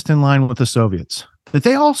be just in line with the Soviets, that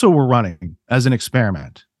they also were running as an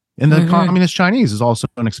experiment. And the communist Chinese is also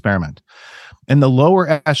an experiment. And the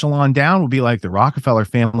lower echelon down would be like the Rockefeller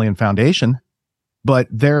family and foundation, but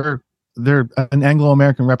they're an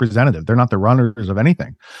Anglo-American representative. They're not the runners of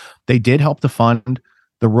anything. They did help to fund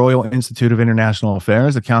the Royal Institute of International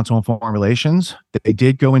Affairs, the Council on Foreign Relations. They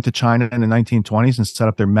did go into China in the 1920s and set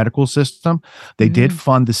up their medical system. They did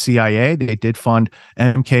fund the CIA. They did fund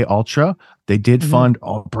MK Ultra. They did fund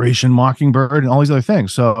Operation Mockingbird and all these other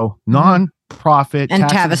things. So non-profit and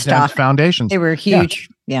tax-exempt foundations. They were huge.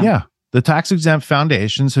 Yeah. The tax-exempt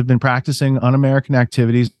foundations have been practicing un-American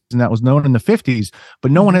activities, and that was known in the 50s,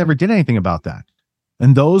 but no one ever did anything about that.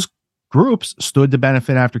 And those groups stood to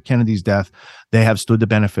benefit after Kennedy's death. They have stood to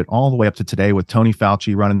benefit all the way up to today with Tony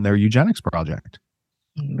Fauci running their eugenics project.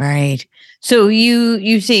 Right. So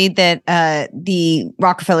you say that the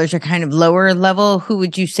Rockefellers are kind of lower level. Who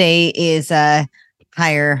would you say is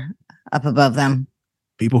higher up above them?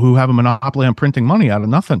 People who have a monopoly on printing money out of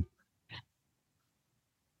nothing.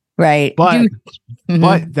 Right.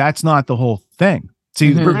 But that's not the whole thing.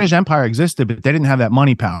 See, the British Empire existed, but they didn't have that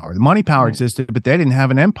money power. The money power existed, but they didn't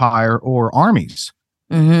have an empire or armies.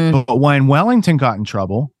 But when Wellington got in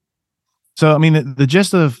trouble, so I mean, the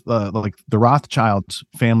gist of like the Rothschilds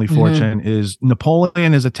family fortune is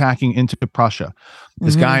Napoleon is attacking into Prussia.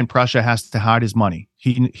 This guy in Prussia has to hide his money.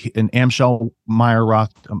 He and Meyer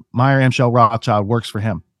Amschel Rothschild works for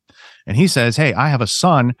him. And he says, hey, I have a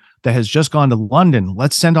son that has just gone to London.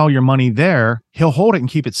 Let's send all your money there. He'll hold it and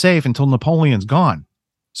keep it safe until Napoleon's gone.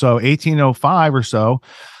 So 1805 or so,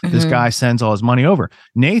 this guy sends all his money over.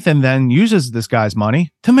 Nathan then uses this guy's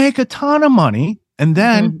money to make a ton of money. And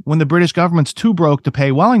then when the British government's too broke to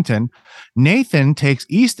pay Wellington, Nathan takes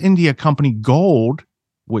East India Company gold,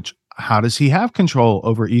 which how does he have control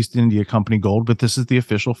over East India Company gold? But this is the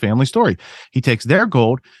official family story. He takes their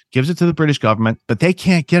gold, gives it to the British government, but they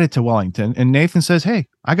can't get it to Wellington. And Nathan says, hey,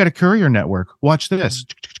 I got a courier network. Watch this.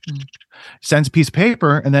 Sends a piece of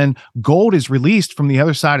paper, and then gold is released from the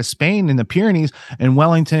other side of Spain in the Pyrenees, and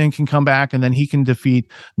Wellington can come back, and then he can defeat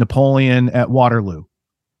Napoleon at Waterloo.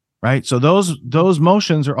 Right? So those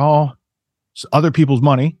motions are all other people's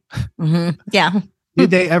money. Yeah. Did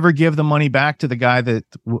they ever give the money back to the guy that,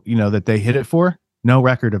 that they hid it for? No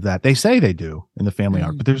record of that. They say they do in the family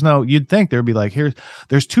art, but there's no, you'd think there'd be like,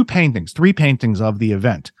 there's 3 paintings of the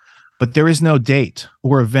event, but there is no date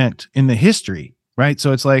or event in the history, right?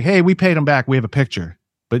 So it's like, hey, we paid them back. We have a picture,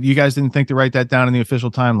 but you guys didn't think to write that down in the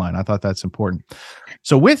official timeline. I thought that's important.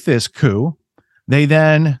 So with this coup, they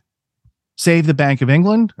then save the Bank of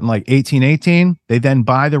England in like 1818. They then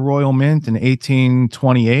buy the Royal Mint in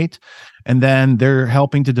 1828. And then they're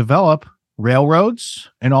helping to develop railroads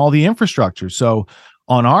and all the infrastructure. So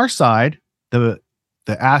on our side, the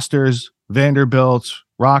Astors, Vanderbilts,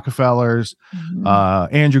 Rockefellers,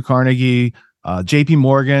 Andrew Carnegie, JP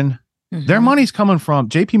Morgan, their money's coming from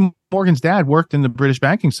JP Morgan's dad worked in the British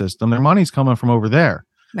banking system. Their money's coming from over there.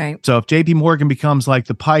 Right. So if JP Morgan becomes like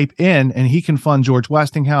the pipe in and he can fund George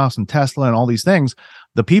Westinghouse and Tesla and all these things,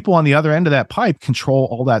 the people on the other end of that pipe control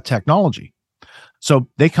all that technology. So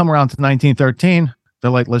they come around to 1913.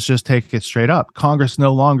 They're like, let's just take it straight up. Congress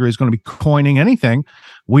no longer is going to be coining anything.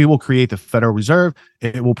 We will create the Federal Reserve.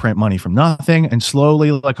 It will print money from nothing. And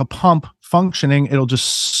slowly, like a pump functioning, it'll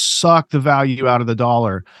just suck the value out of the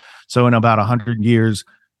dollar. So in about 100 years,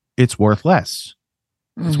 it's worth less.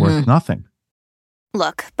 It's worth nothing.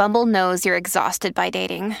 Look, Bumble knows you're exhausted by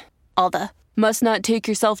dating. All the must not take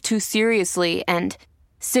yourself too seriously and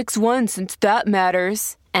 6'1" since that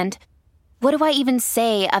matters. And what do I even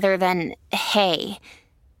say other than, hey?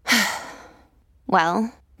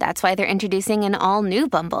 Well, that's why they're introducing an all-new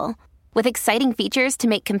Bumble, with exciting features to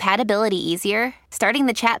make compatibility easier, starting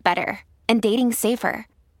the chat better, and dating safer.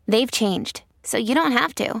 They've changed, so you don't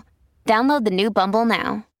have to. Download the new Bumble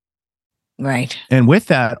now. Right. And with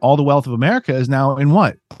that, all the wealth of America is now in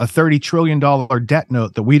what? A $30 trillion debt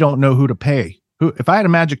note that we don't know who to pay. If I had a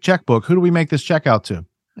magic checkbook, who do we make this check out to?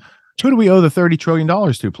 Who do we owe the $30 trillion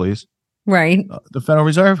to, please? Right. The Federal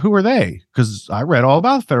Reserve, who are they? Because I read all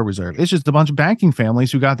about the Federal Reserve. It's just a bunch of banking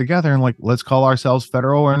families who got together and like, let's call ourselves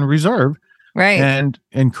Federal and Reserve. Right.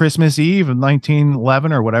 And Christmas Eve of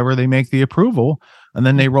 1911 or whatever, they make the approval, and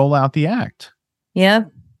then they roll out the act.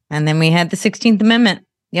 Yep. And then we had the 16th Amendment.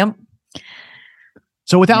 Yep.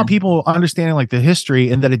 So without people understanding like the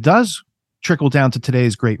history, and that it does trickle down to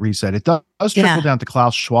today's Great Reset, it does trickle down to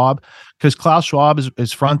Klaus Schwab, because Klaus Schwab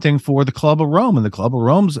is fronting for the Club of Rome, and the Club of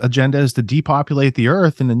Rome's agenda is to depopulate the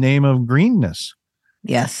earth in the name of greenness.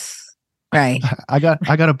 Yes. Right. I got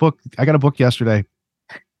a book yesterday.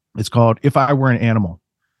 It's called If I Were an Animal.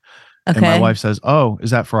 Okay. And my wife says, "Oh, is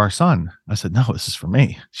that for our son?" I said, "No, this is for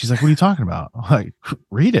me." She's like, "What are you talking about?" I'm like,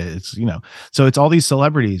 read it. It's, so it's all these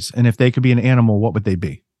celebrities, and if they could be an animal, what would they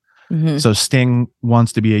be? Mm-hmm. So Sting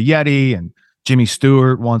wants to be a Yeti, and Jimmy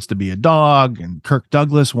Stewart wants to be a dog, and Kirk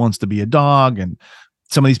Douglas wants to be a dog, and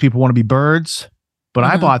some of these people want to be birds. But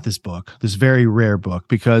I bought this book, this very rare book,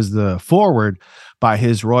 because the foreword by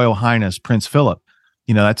His Royal Highness Prince Philip,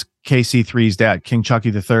 that's KC3's dad, King Chucky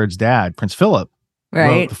III's dad, Prince Philip,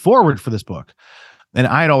 wrote the foreword for this book. And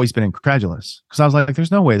I had always been incredulous, because I was like,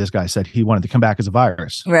 there's no way this guy said he wanted to come back as a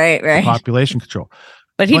virus. Right. Population control.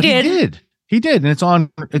 But he did. He did. And it's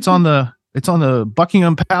on the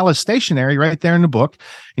Buckingham Palace stationery right there in the book.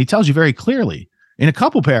 He tells you very clearly in a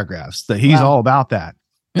couple paragraphs that he's all about that.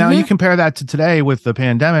 Now you compare that to today with the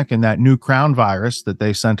pandemic and that new crown virus that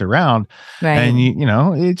they sent around, and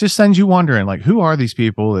it just sends you wondering, like, who are these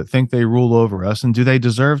people that think they rule over us, and do they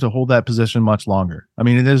deserve to hold that position much longer? I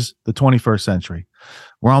mean, it is the 21st century.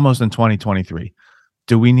 We're almost in 2023.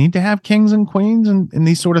 Do we need to have kings and queens and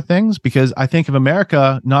these sort of things? Because I think of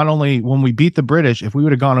America, not only when we beat the British, if we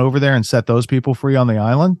would have gone over there and set those people free on the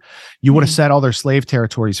island, you would have set all their slave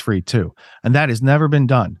territories free too. And that has never been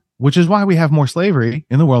done, which is why we have more slavery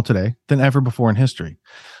in the world today than ever before in history.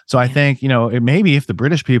 So I think, it maybe if the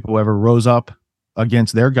British people ever rose up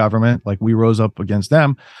against their government, like we rose up against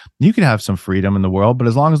them, you could have some freedom in the world. But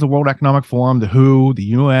as long as the World Economic Forum, the WHO, the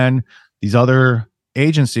UN, these other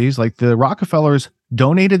agencies, like the Rockefellers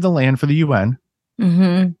donated the land for the UN.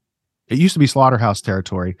 Mm-hmm. It used to be slaughterhouse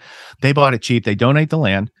territory. They bought it cheap. They donate the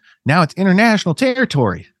land. Now it's international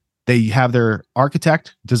territory. They have their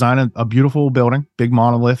architect design a beautiful building, big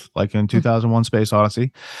monolith, like in 2001 Space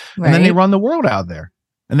Odyssey. And then they run the world out there.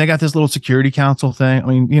 And they got this little security council thing. I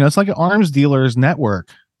mean, it's like an arms dealers network.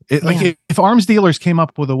 If arms dealers came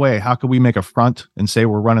up with a way, how could we make a front and say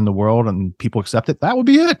we're running the world and people accept it? That would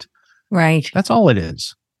be it. Right. That's all it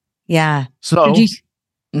is. Yeah. So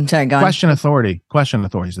I'm sorry, go question on. Authority. Question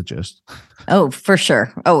authority is the gist. Oh, for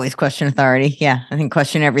sure. Always question authority. Yeah. I think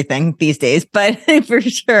question everything these days, but for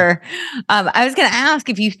sure. I was going to ask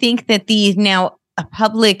if you think that these now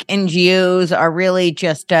public NGOs are really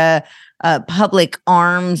just public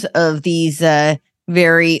arms of these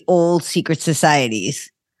very old secret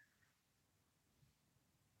societies.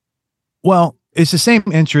 Well, it's the same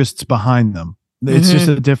interests behind them. It's just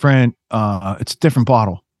a different, it's a different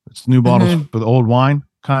bottle. It's new bottles for the old wine,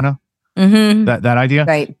 kind of. That idea.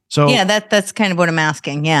 Right. So yeah, that's kind of what I'm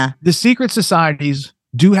asking. Yeah. The secret societies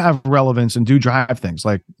do have relevance and do drive things.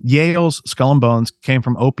 Like Yale's Skull and Bones came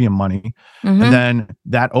from opium money. And then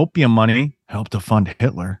that opium money helped to fund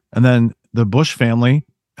Hitler. And then the Bush family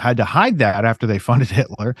had to hide that after they funded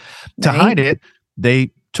Hitler. To hide it,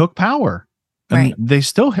 they took power. And they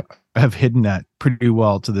still have hidden that pretty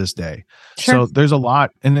well to this day. Sure. So there's a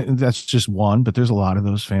lot, and that's just one, but there's a lot of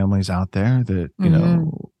those families out there that,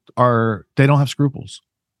 they don't have scruples.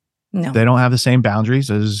 No. They don't have the same boundaries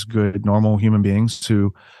as good, normal human beings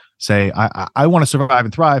who say, I want to survive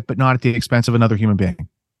and thrive, but not at the expense of another human being.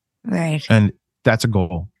 Right. And that's a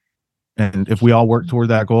goal. And if we all work toward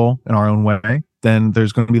that goal in our own way, then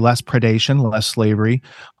there's going to be less predation, less slavery,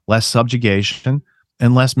 less subjugation,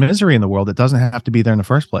 and less misery in the world that doesn't have to be there in the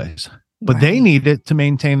first place. But they need it to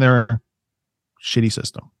maintain their shitty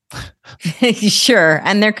system. Sure.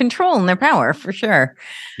 And their control and their power, for sure.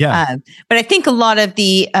 Yeah. But I think a lot of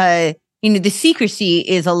the, the secrecy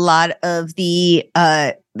is a lot of the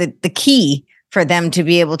key for them to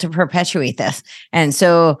be able to perpetuate this. And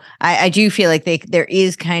so I do feel like there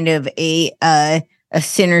is kind of a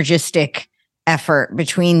synergistic effort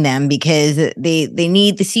between them, because they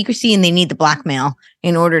need the secrecy and they need the blackmail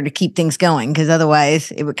in order to keep things going, because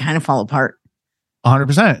otherwise it would kind of fall apart.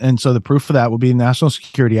 100%. And so the proof for that would be the National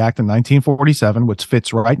Security Act in 1947, which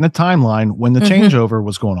fits right in the timeline when the changeover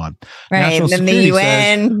was going on. Right. And then the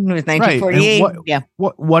UN was 1948. Right.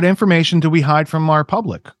 What information do we hide from our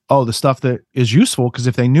public? Oh, the stuff that is useful, because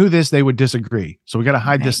if they knew this, they would disagree. So we got to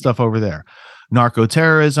hide this stuff over there.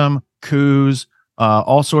 Narco-terrorism, coups,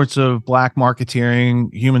 all sorts of black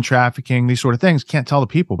marketeering, human trafficking, these sort of things. Can't tell the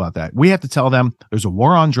people about that. We have to tell them there's a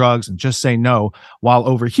war on drugs and just say no, while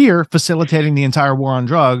over here facilitating the entire war on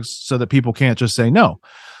drugs so that people can't just say no.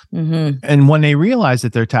 Mm-hmm. And when they realize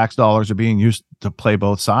that their tax dollars are being used to play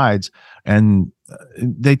both sides, and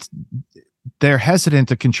they're hesitant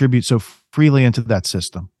to contribute so freely into that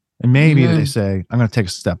system. And maybe they say, I'm going to take a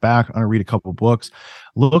step back. I'm going to read a couple books.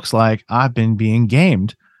 Looks like I've been being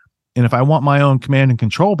gamed. And if I want my own command and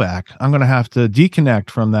control back, I'm going to have to deconnect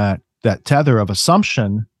from that tether of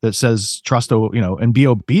assumption that says trust, and be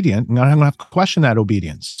obedient. And I'm going to have to question that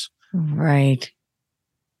obedience. Right.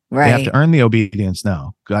 They have to earn the obedience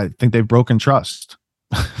now. I think they've broken trust.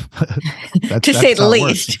 To say the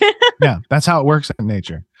least. Yeah, that's how it works in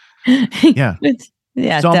nature. Yeah.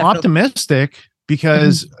 Yeah. So definitely. I'm optimistic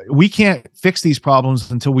because we can't fix these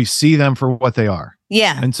problems until we see them for what they are.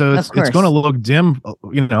 Yeah. And so it's going to look dim,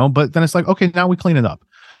 but then it's like, okay, now we clean it up.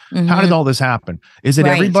 Mm-hmm. How did all this happen? Is it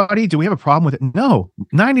everybody? Do we have a problem with it? No.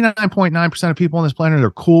 99.9% of people on this planet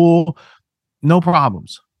are cool. No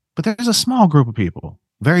problems. But there's a small group of people,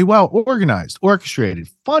 very well organized, orchestrated,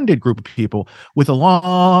 funded group of people with a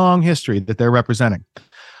long history that they're representing.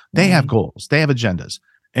 They have goals. They have agendas.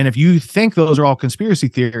 And if you think those are all conspiracy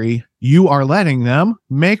theory, you are letting them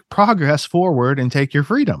make progress forward and take your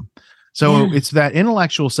freedom. So it's that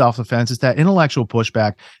intellectual self-defense. It's that intellectual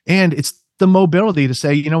pushback. And it's the mobility to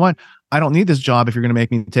say, you know what? I don't need this job if you're going to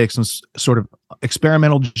make me take some sort of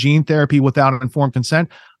experimental gene therapy without informed consent.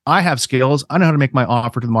 I have skills. I know how to make my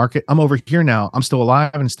offer to the market. I'm over here now. I'm still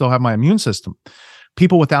alive and still have my immune system.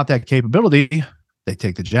 People without that capability, they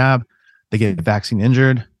take the jab, they get vaccine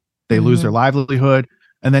injured, they lose their livelihood,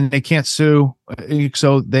 and then they can't sue.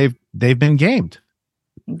 So they've been gamed.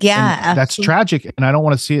 Yeah. That's tragic. And I don't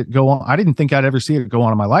want to see it go on. I didn't think I'd ever see it go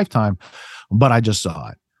on in my lifetime, but I just saw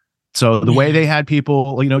it. So the way they had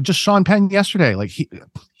people, just Sean Penn yesterday, like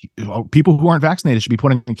people who aren't vaccinated should be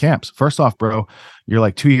put in camps. First off, bro, you're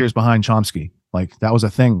like 2 years behind Chomsky. Like that was a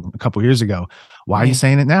thing a couple years ago. Why are you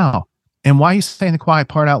saying it now? And why are you saying the quiet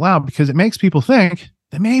part out loud? Because it makes people think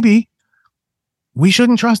that maybe we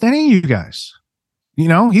shouldn't trust any of you guys.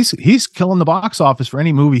 He's killing the box office for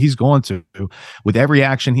any movie he's going to, with every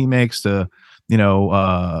action he makes to,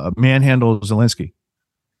 manhandle Zelensky.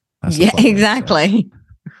 Yeah, exactly.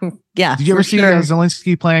 Yeah. Did you ever see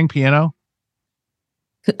Zelensky playing piano?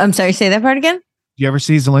 I'm sorry, say that part again? Do you ever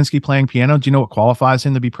see Zelensky playing piano? Do you know what qualifies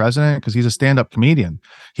him to be president? Because he's a stand-up comedian.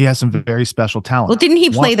 He has some very special talent. Well, didn't he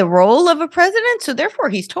play the role of a president? So therefore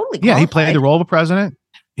he's totally qualified. Yeah, he played the role of a president.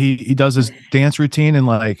 He does his dance routine in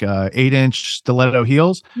like 8-inch stiletto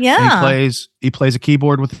heels. Yeah. And he plays a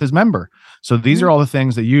keyboard with his member. So these are all the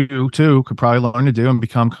things that you too could probably learn to do and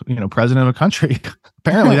become, president of a country.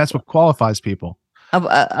 Apparently that's what qualifies people. Of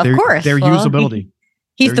course. Their usability.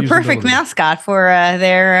 He's the perfect mascot for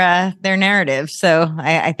their narrative. So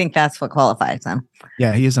I think that's what qualifies him.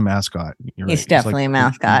 Yeah, he is a mascot. He's definitely a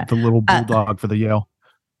mascot. The little bulldog for the Yale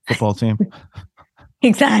football team.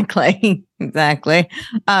 Exactly.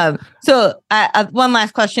 So one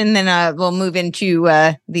last question, then we'll move into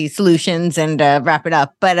the solutions and wrap it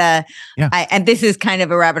up. But and this is kind of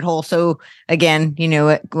a rabbit hole. So again,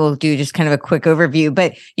 we'll do just kind of a quick overview.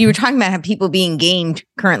 But you were talking about how people being gamed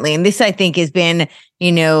currently, and this I think has been,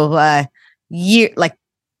 I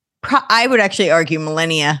would actually argue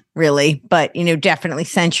millennia, really, but definitely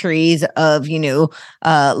centuries of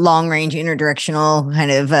long range interdirectional kind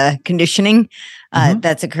of conditioning.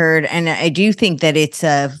 That's occurred. And I do think that it's,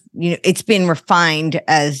 it's been refined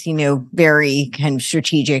as, very kind of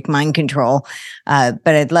strategic mind control. But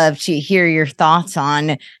I'd love to hear your thoughts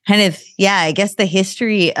on kind of, I guess the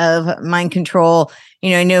history of mind control.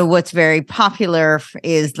 I know what's very popular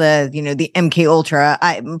is the MK Ultra.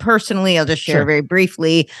 I'll just share very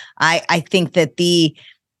briefly. I think that the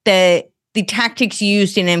tactics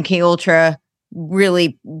used in MK Ultra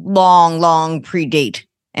really long predate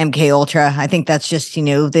MK Ultra. I think that's just,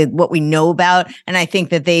 what we know about. And I think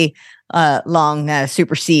that they long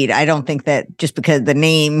supersede. I don't think that just because the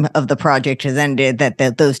name of the project has ended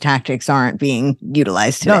that those tactics aren't being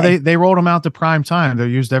utilized today. No, they rolled them out to prime time. They're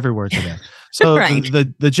used everywhere today. So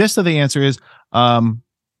the gist of the answer is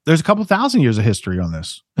there's a couple thousand years of history on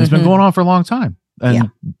this. It's been going on for a long time. And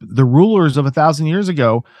the rulers of 1,000 years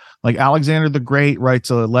ago, like Alexander the Great writes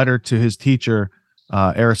a letter to his teacher,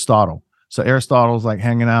 Aristotle. So Aristotle's like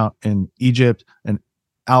hanging out in Egypt and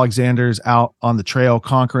Alexander's out on the trail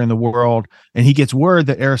conquering the world. And he gets word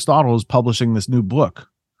that Aristotle is publishing this new book.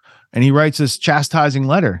 And he writes this chastising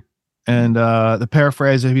letter. And the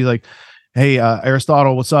paraphrase would be like, hey,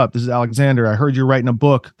 Aristotle, what's up? This is Alexander. I heard you're writing a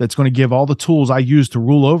book that's going to give all the tools I use to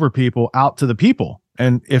rule over people out to the people.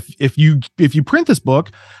 And if you print this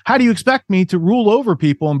book, how do you expect me to rule over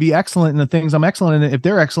people and be excellent in the things I'm excellent in if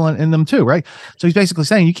they're excellent in them too, right? So he's basically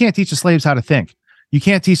saying you can't teach the slaves how to think. You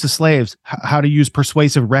can't teach the slaves how to use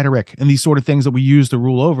persuasive rhetoric and these sort of things that we use to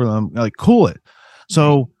rule over them. Like, cool it.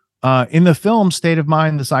 So in the film State of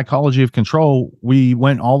Mind, The Psychology of Control, we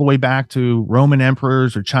went all the way back to Roman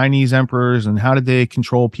emperors or Chinese emperors and how did they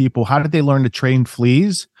control people? How did they learn to train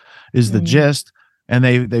fleas is the gist. And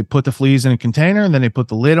they put the fleas in a container and then they put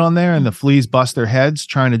the lid on there and the fleas bust their heads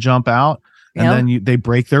trying to jump out. And then they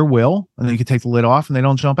break their will and then you can take the lid off and they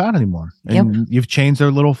don't jump out anymore. And you've changed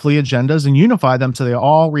their little flea agendas and unify them so they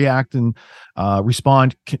all react and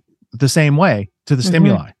respond the same way to the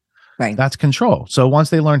stimuli. Right. That's control. So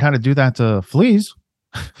once they learned how to do that to fleas,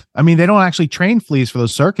 I mean, they don't actually train fleas for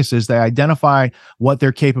those circuses. They identify what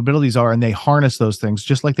their capabilities are and they harness those things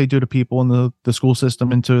just like they do to people in the school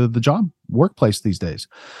system into the job workplace these days.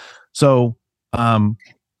 So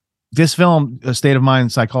this film, A State of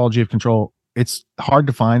Mind, Psychology of Control, it's hard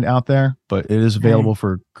to find out there, but it is available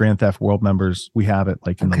for Grand Theft World members. We have it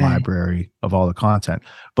like in the library of all the content.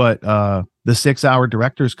 But the 6-hour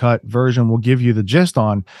director's cut version will give you the gist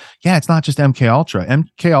on, it's not just MK Ultra.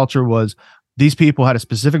 MK Ultra was these people had a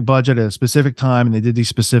specific budget at a specific time and they did these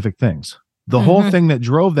specific things. The whole thing that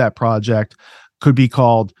drove that project could be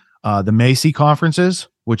called the Macy conferences,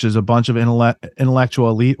 which is a bunch of intellectual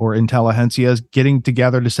elite or intelligentsias getting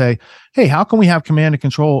together to say, hey, how can we have command and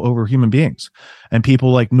control over human beings? And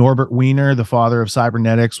people like Norbert Wiener, the father of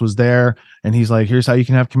cybernetics, was there. And he's like, here's how you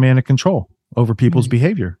can have command and control over people's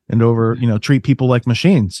behavior and over, treat people like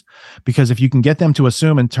machines. Because if you can get them to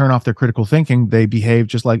assume and turn off their critical thinking, they behave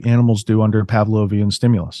just like animals do under Pavlovian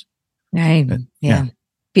stimulus. Right. Yeah.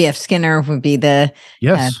 B.F. Skinner would be the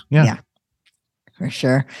for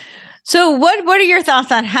sure. So what are your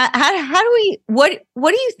thoughts on how do we what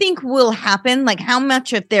do you think will happen? Like how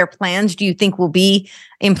much of their plans do you think will be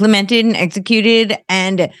implemented and executed?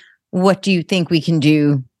 And what do you think we can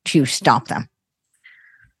do to stop them?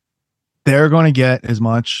 They're going to get as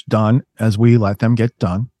much done as we let them get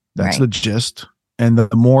done. That's the gist. And the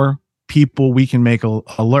more people we can make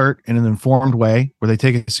alert in an informed way where they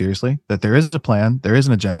take it seriously, that there is a plan, there is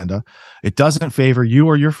an agenda. It doesn't favor you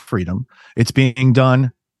or your freedom. It's being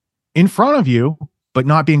done in front of you, but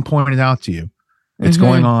not being pointed out to you. It's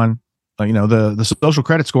going on. The social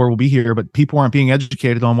credit score will be here, but people aren't being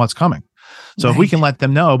educated on what's coming. So if we can let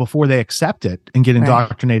them know before they accept it and get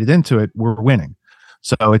indoctrinated into it, we're winning.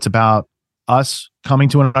 So it's about us coming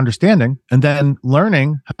to an understanding and then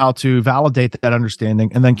learning how to validate that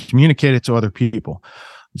understanding and then communicate it to other people.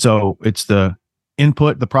 So it's the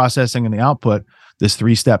input, the processing, and the output, this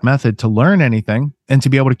 3-step method to learn anything and to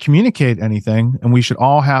be able to communicate anything. And we should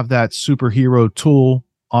all have that superhero tool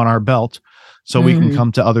on our belt so we can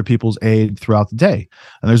come to other people's aid throughout the day.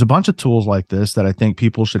 And there's a bunch of tools like this that I think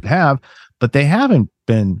people should have, but they haven't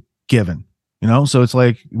been given. So it's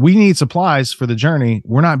like, we need supplies for the journey.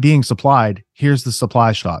 We're not being supplied. Here's the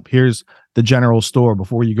supply shop. Here's the general store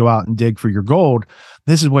before you go out and dig for your gold.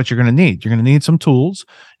 This is what you're going to need. You're going to need some tools.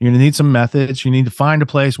 You're going to need some methods. You need to find a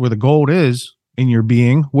place where the gold is in your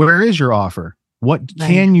being. Where is your offer? What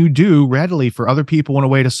can you do readily for other people in a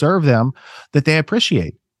way to serve them that they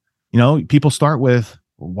appreciate? People start with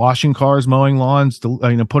washing cars, mowing lawns,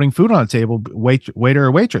 putting food on the table, waiter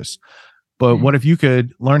or waitress. But what if you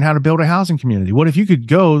could learn how to build a housing community? What if you could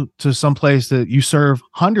go to some place that you serve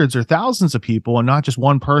hundreds or thousands of people and not just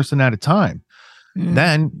one person at a time?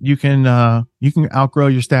 Then you can outgrow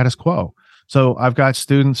your status quo. So I've got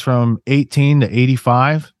students from 18 to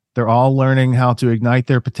 85. They're all learning how to ignite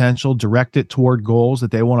their potential, direct it toward goals that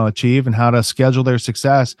they want to achieve, and how to schedule their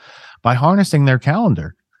success by harnessing their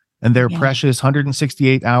calendar and their precious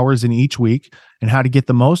 168 hours in each week, and how to get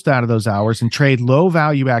the most out of those hours and trade low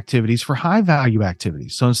value activities for high value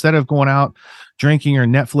activities. So instead of going out drinking or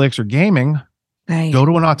Netflix or gaming, go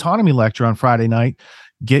to an autonomy lecture on Friday night,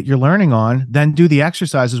 get your learning on, then do the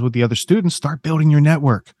exercises with the other students, start building your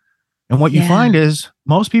network. And what you find is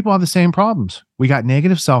most people have the same problems. We got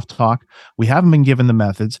negative self-talk. We haven't been given the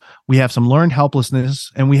methods. We have some learned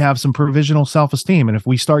helplessness, and we have some provisional self-esteem. And if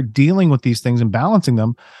we start dealing with these things and balancing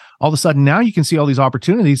them, all of a sudden now you can see all these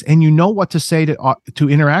opportunities and you know what to say to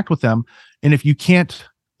interact with them. And if you can't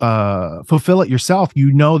fulfill it yourself,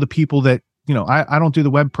 the people that, I don't do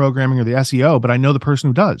the web programming or the SEO, but I know the person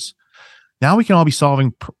who does. Now we can all be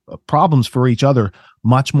solving problems for each other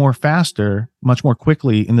much more faster, much more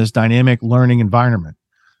quickly in this dynamic learning environment.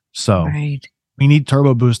 So we need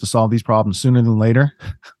Turbo Boost to solve these problems sooner than later.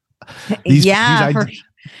 These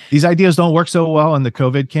These ideas don't work so well in the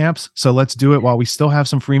COVID camps. So let's do it while we still have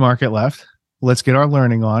some free market left. Let's get our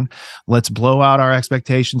learning on. Let's blow out our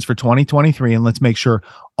expectations for 2023, and let's make sure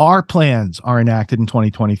our plans are enacted in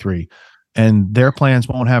 2023 and their plans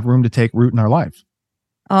won't have room to take root in our life.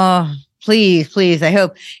 Oh, please. I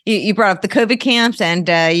hope you brought up the COVID camps, and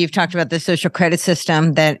you've talked about the social credit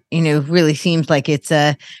system that, really seems like it's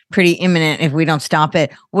pretty imminent if we don't stop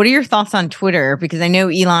it. What are your thoughts on Twitter? Because I know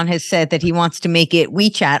Elon has said that he wants to make it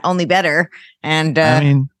WeChat, only better.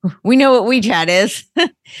 And we know what WeChat is.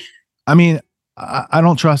 I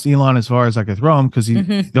don't trust Elon as far as I could throw him, because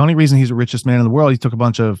the only reason he's the richest man in the world, he took a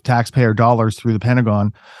bunch of taxpayer dollars through the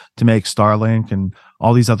Pentagon to make Starlink and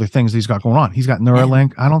all these other things he's got going on. He's got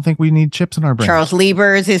Neuralink. I don't think we need chips in our brain. Charles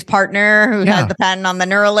Lieber is his partner who has the patent on the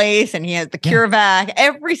Neuralase, and he has the CureVac.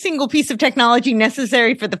 Every single piece of technology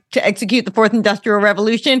necessary to execute the fourth industrial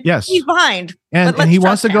revolution. Yes. He's behind. And he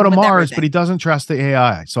wants to go to Mars, but he doesn't trust the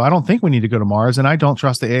AI. So I don't think we need to go to Mars, and I don't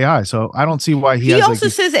trust the AI. So I don't see why he also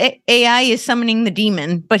says AI is summoning the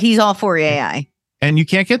demon, but he's all for AI. And you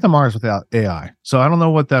can't get to Mars without AI. So I don't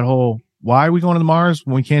know what that why are we going to Mars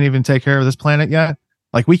when we can't even take care of this planet yet?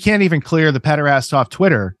 Like, we can't even clear the pederasts off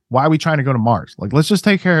Twitter. Why are we trying to go to Mars? Like, let's just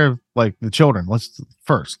take care of the children. Let's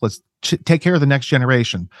take care of the next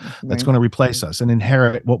generation that's going to replace us and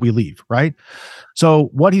inherit what we leave. Right. So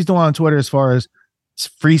what he's doing on Twitter, as far as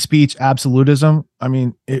free speech absolutism,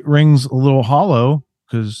 it rings a little hollow,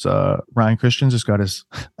 because Ryan Christian just got his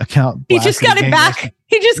account. He just got it back.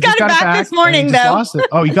 He just got it back this morning, though.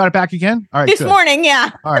 Oh, you got it back again? All right. This morning,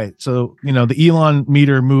 yeah. All right. So, the Elon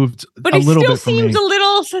meter moved but a little bit. But it still seems a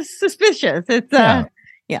little suspicious. It's,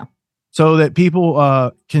 yeah. So that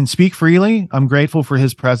people can speak freely. I'm grateful for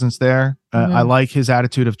his presence there. I like his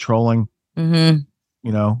attitude of trolling.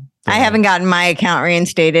 I haven't gotten my account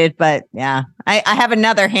reinstated, but yeah, I have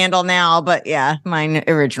another handle now, but yeah, my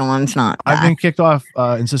original one's not back. I've been kicked off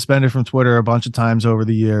and suspended from Twitter a bunch of times over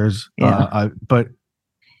the years. But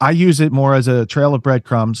I use it more as a trail of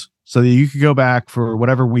breadcrumbs, so that you could go back for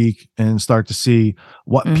whatever week and start to see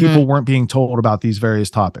what people weren't being told about these various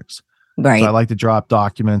topics. Right. So I like to drop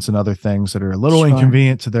documents and other things that are a little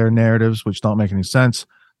inconvenient to their narratives, which don't make any sense.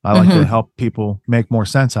 I like to help people make more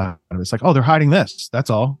sense out of it. It's like, oh, they're hiding this. That's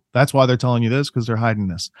all. That's why they're telling you this, because they're hiding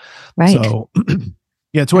this. Right. So,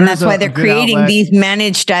 yeah, Twitter. And that's why they're creating these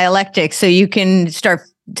managed dialectics, so you can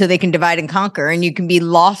so they can divide and conquer, and you can be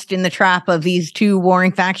lost in the trap of these two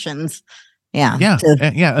warring factions. Yeah.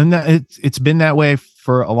 Yeah. And it's been that way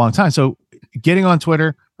for a long time. So getting on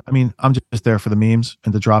Twitter, I'm just there for the memes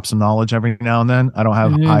and to drop some knowledge every now and then. I don't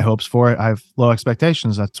have high hopes for it. I have low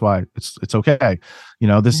expectations. That's why it's okay.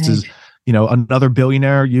 This is, another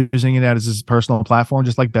billionaire using it as his personal platform,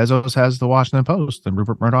 just like Bezos has the Washington Post and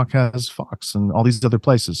Rupert Murdoch has Fox and all these other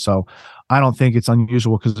places. So I don't think it's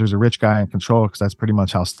unusual because there's a rich guy in control, because that's pretty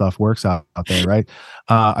much how stuff works out there, right?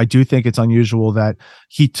 I do think it's unusual that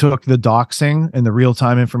he took the doxing and the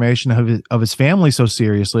real-time information of his family so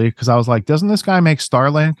seriously, because I was like, doesn't this guy make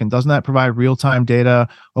Starlink, and doesn't that provide real-time data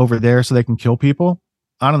over there so they can kill people?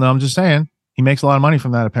 I don't know. I'm just saying he makes a lot of money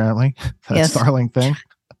from that, apparently. That Starlink thing.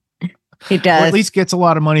 He does. Or at least gets a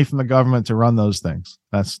lot of money from the government to run those things.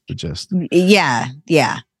 That's the gist. Yeah.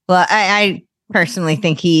 Well, I personally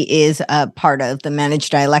think he is a part of the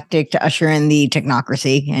managed dialectic to usher in the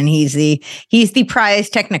technocracy, and he's the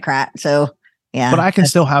prize technocrat. So yeah. But I can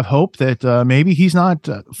still have hope that maybe he's not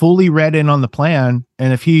fully read in on the plan,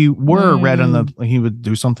 and if he were read on he would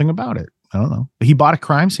do something about it. I don't know. He bought a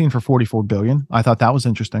crime scene for $44 billion. I thought that was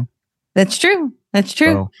interesting. That's true.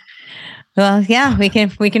 So, well, yeah, we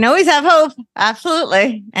can always have hope.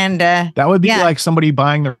 Absolutely. And that would be like somebody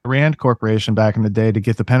buying the Rand Corporation back in the day to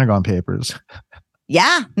get the Pentagon Papers.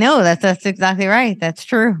 Yeah, no, that's exactly right. That's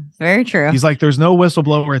true. Very true. He's like, there's no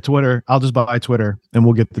whistleblower at Twitter. I'll just buy Twitter and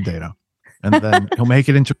we'll get the data. And then he'll make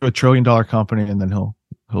it into $1 trillion company, and then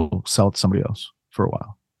he'll sell it to somebody else for a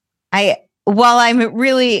while. While I'm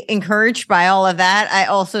really encouraged by all of that, I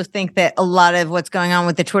also think that a lot of what's going on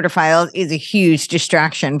with the Twitter files is a huge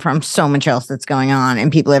distraction from so much else that's going on,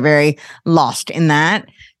 and people are very lost in that.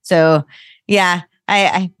 So, yeah.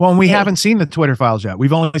 We haven't seen the Twitter files yet.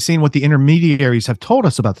 We've only seen what the intermediaries have told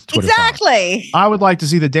us about the Twitter files. I would like to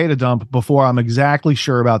see the data dump before I'm exactly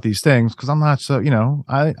sure about these things, because I'm not so,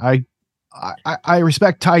 I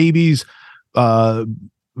respect Taibbi's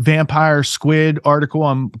vampire squid article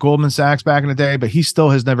on Goldman Sachs back in the day, but he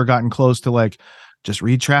still has never gotten close to just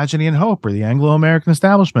read Tragedy and Hope or the Anglo-American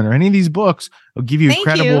Establishment or any of these books. Will give you a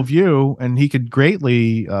credible view, and he could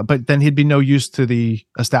greatly, but then he'd be no use to the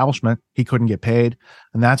establishment. He couldn't get paid.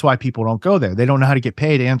 And that's why people don't go there. They don't know how to get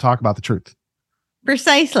paid and talk about the truth.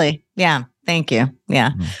 Precisely. Yeah. Thank you.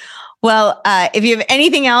 Yeah. Well, if you have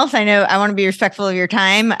anything else, I know I want to be respectful of your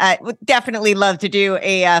time. Would definitely love to do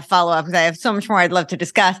a follow-up because I have so much more I'd love to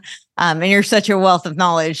discuss. And you're such a wealth of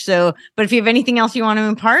knowledge. So, but if you have anything else you want to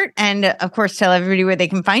impart, and of course, tell everybody where they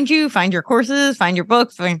can find you, find your courses, find your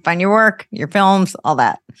books, find your work, your films, all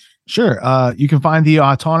that. Sure. You can find the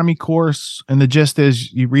Autonomy course, and the gist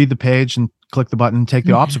is you read the page and click the button, take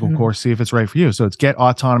the obstacle course, see if it's right for you. So it's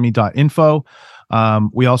getautonomy.info.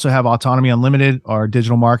 We also have Autonomy Unlimited, our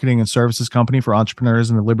digital marketing and services company for entrepreneurs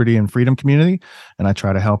in the liberty and freedom community. And I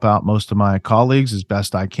try to help out most of my colleagues as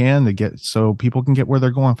best I can to get so people can get where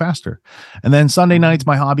they're going faster. And then Sunday nights,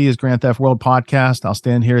 my hobby is Grand Theft World podcast. I'll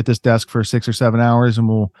stand here at this desk for 6 or 7 hours and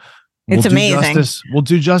we'll amazing. We'll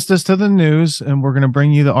do justice to the news, and we're going to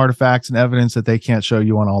bring you the artifacts and evidence that they can't show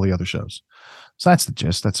you on all the other shows. So that's the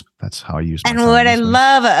gist. That's how I use. And what I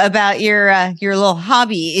love about your little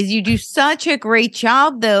hobby is you do such a great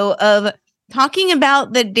job, though, of talking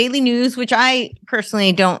about the daily news, which I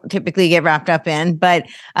personally don't typically get wrapped up in, but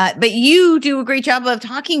you do a great job of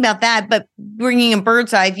talking about that, but bringing a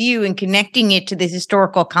bird's eye view and connecting it to the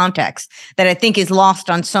historical context that I think is lost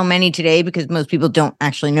on so many today because most people don't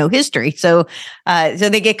actually know history. So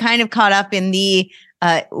they get kind of caught up in the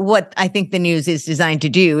what I think the news is designed to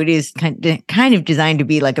do. It is kind of designed to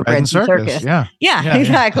be like a bread and circus. Yeah,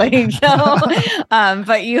 exactly. So,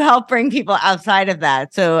 but you help bring people outside of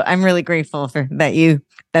that. So I'm really grateful for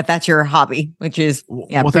that's your hobby, which is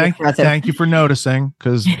thank you for noticing,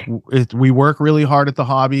 because we work really hard at the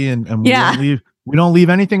hobby, and we don't leave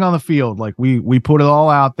anything on the field. Like we put it all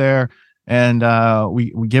out there, and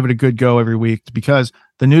we give it a good go every week, because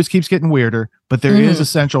the news keeps getting weirder, but there is a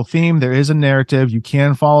central theme. There is a narrative. You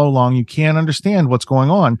can follow along. You can understand what's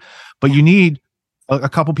going on, but you need a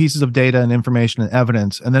couple pieces of data and information and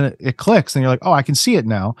evidence. And then it clicks and you're like, oh, I can see it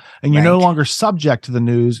now. And you're no longer subject to the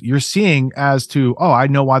news. You're seeing as to, oh, I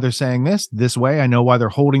know why they're saying this way. I know why they're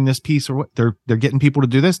holding this piece, or what they're getting people to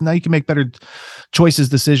do this. Now you can make better choices,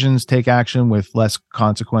 decisions, take action with less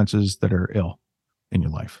consequences that are ill in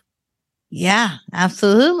your life. Yeah,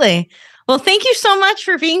 absolutely. Well, thank you so much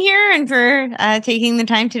for being here and for taking the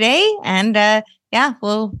time today. And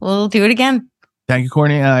we'll do it again. Thank you,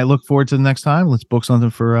 Courtney. And I look forward to the next time. Let's book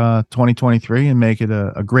something for 2023 and make it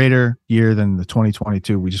a greater year than the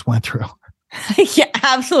 2022 we just went through. Yeah,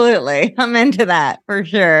 absolutely. I'm into that for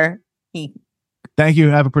sure. Thank you.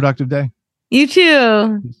 Have a productive day. You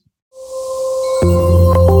too.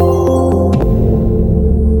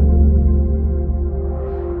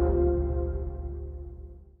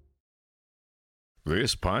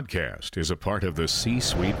 This podcast is a part of the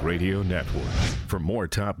C-Suite Radio Network. For more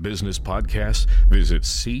top business podcasts, visit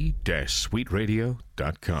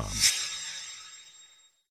c-suiteradio.com.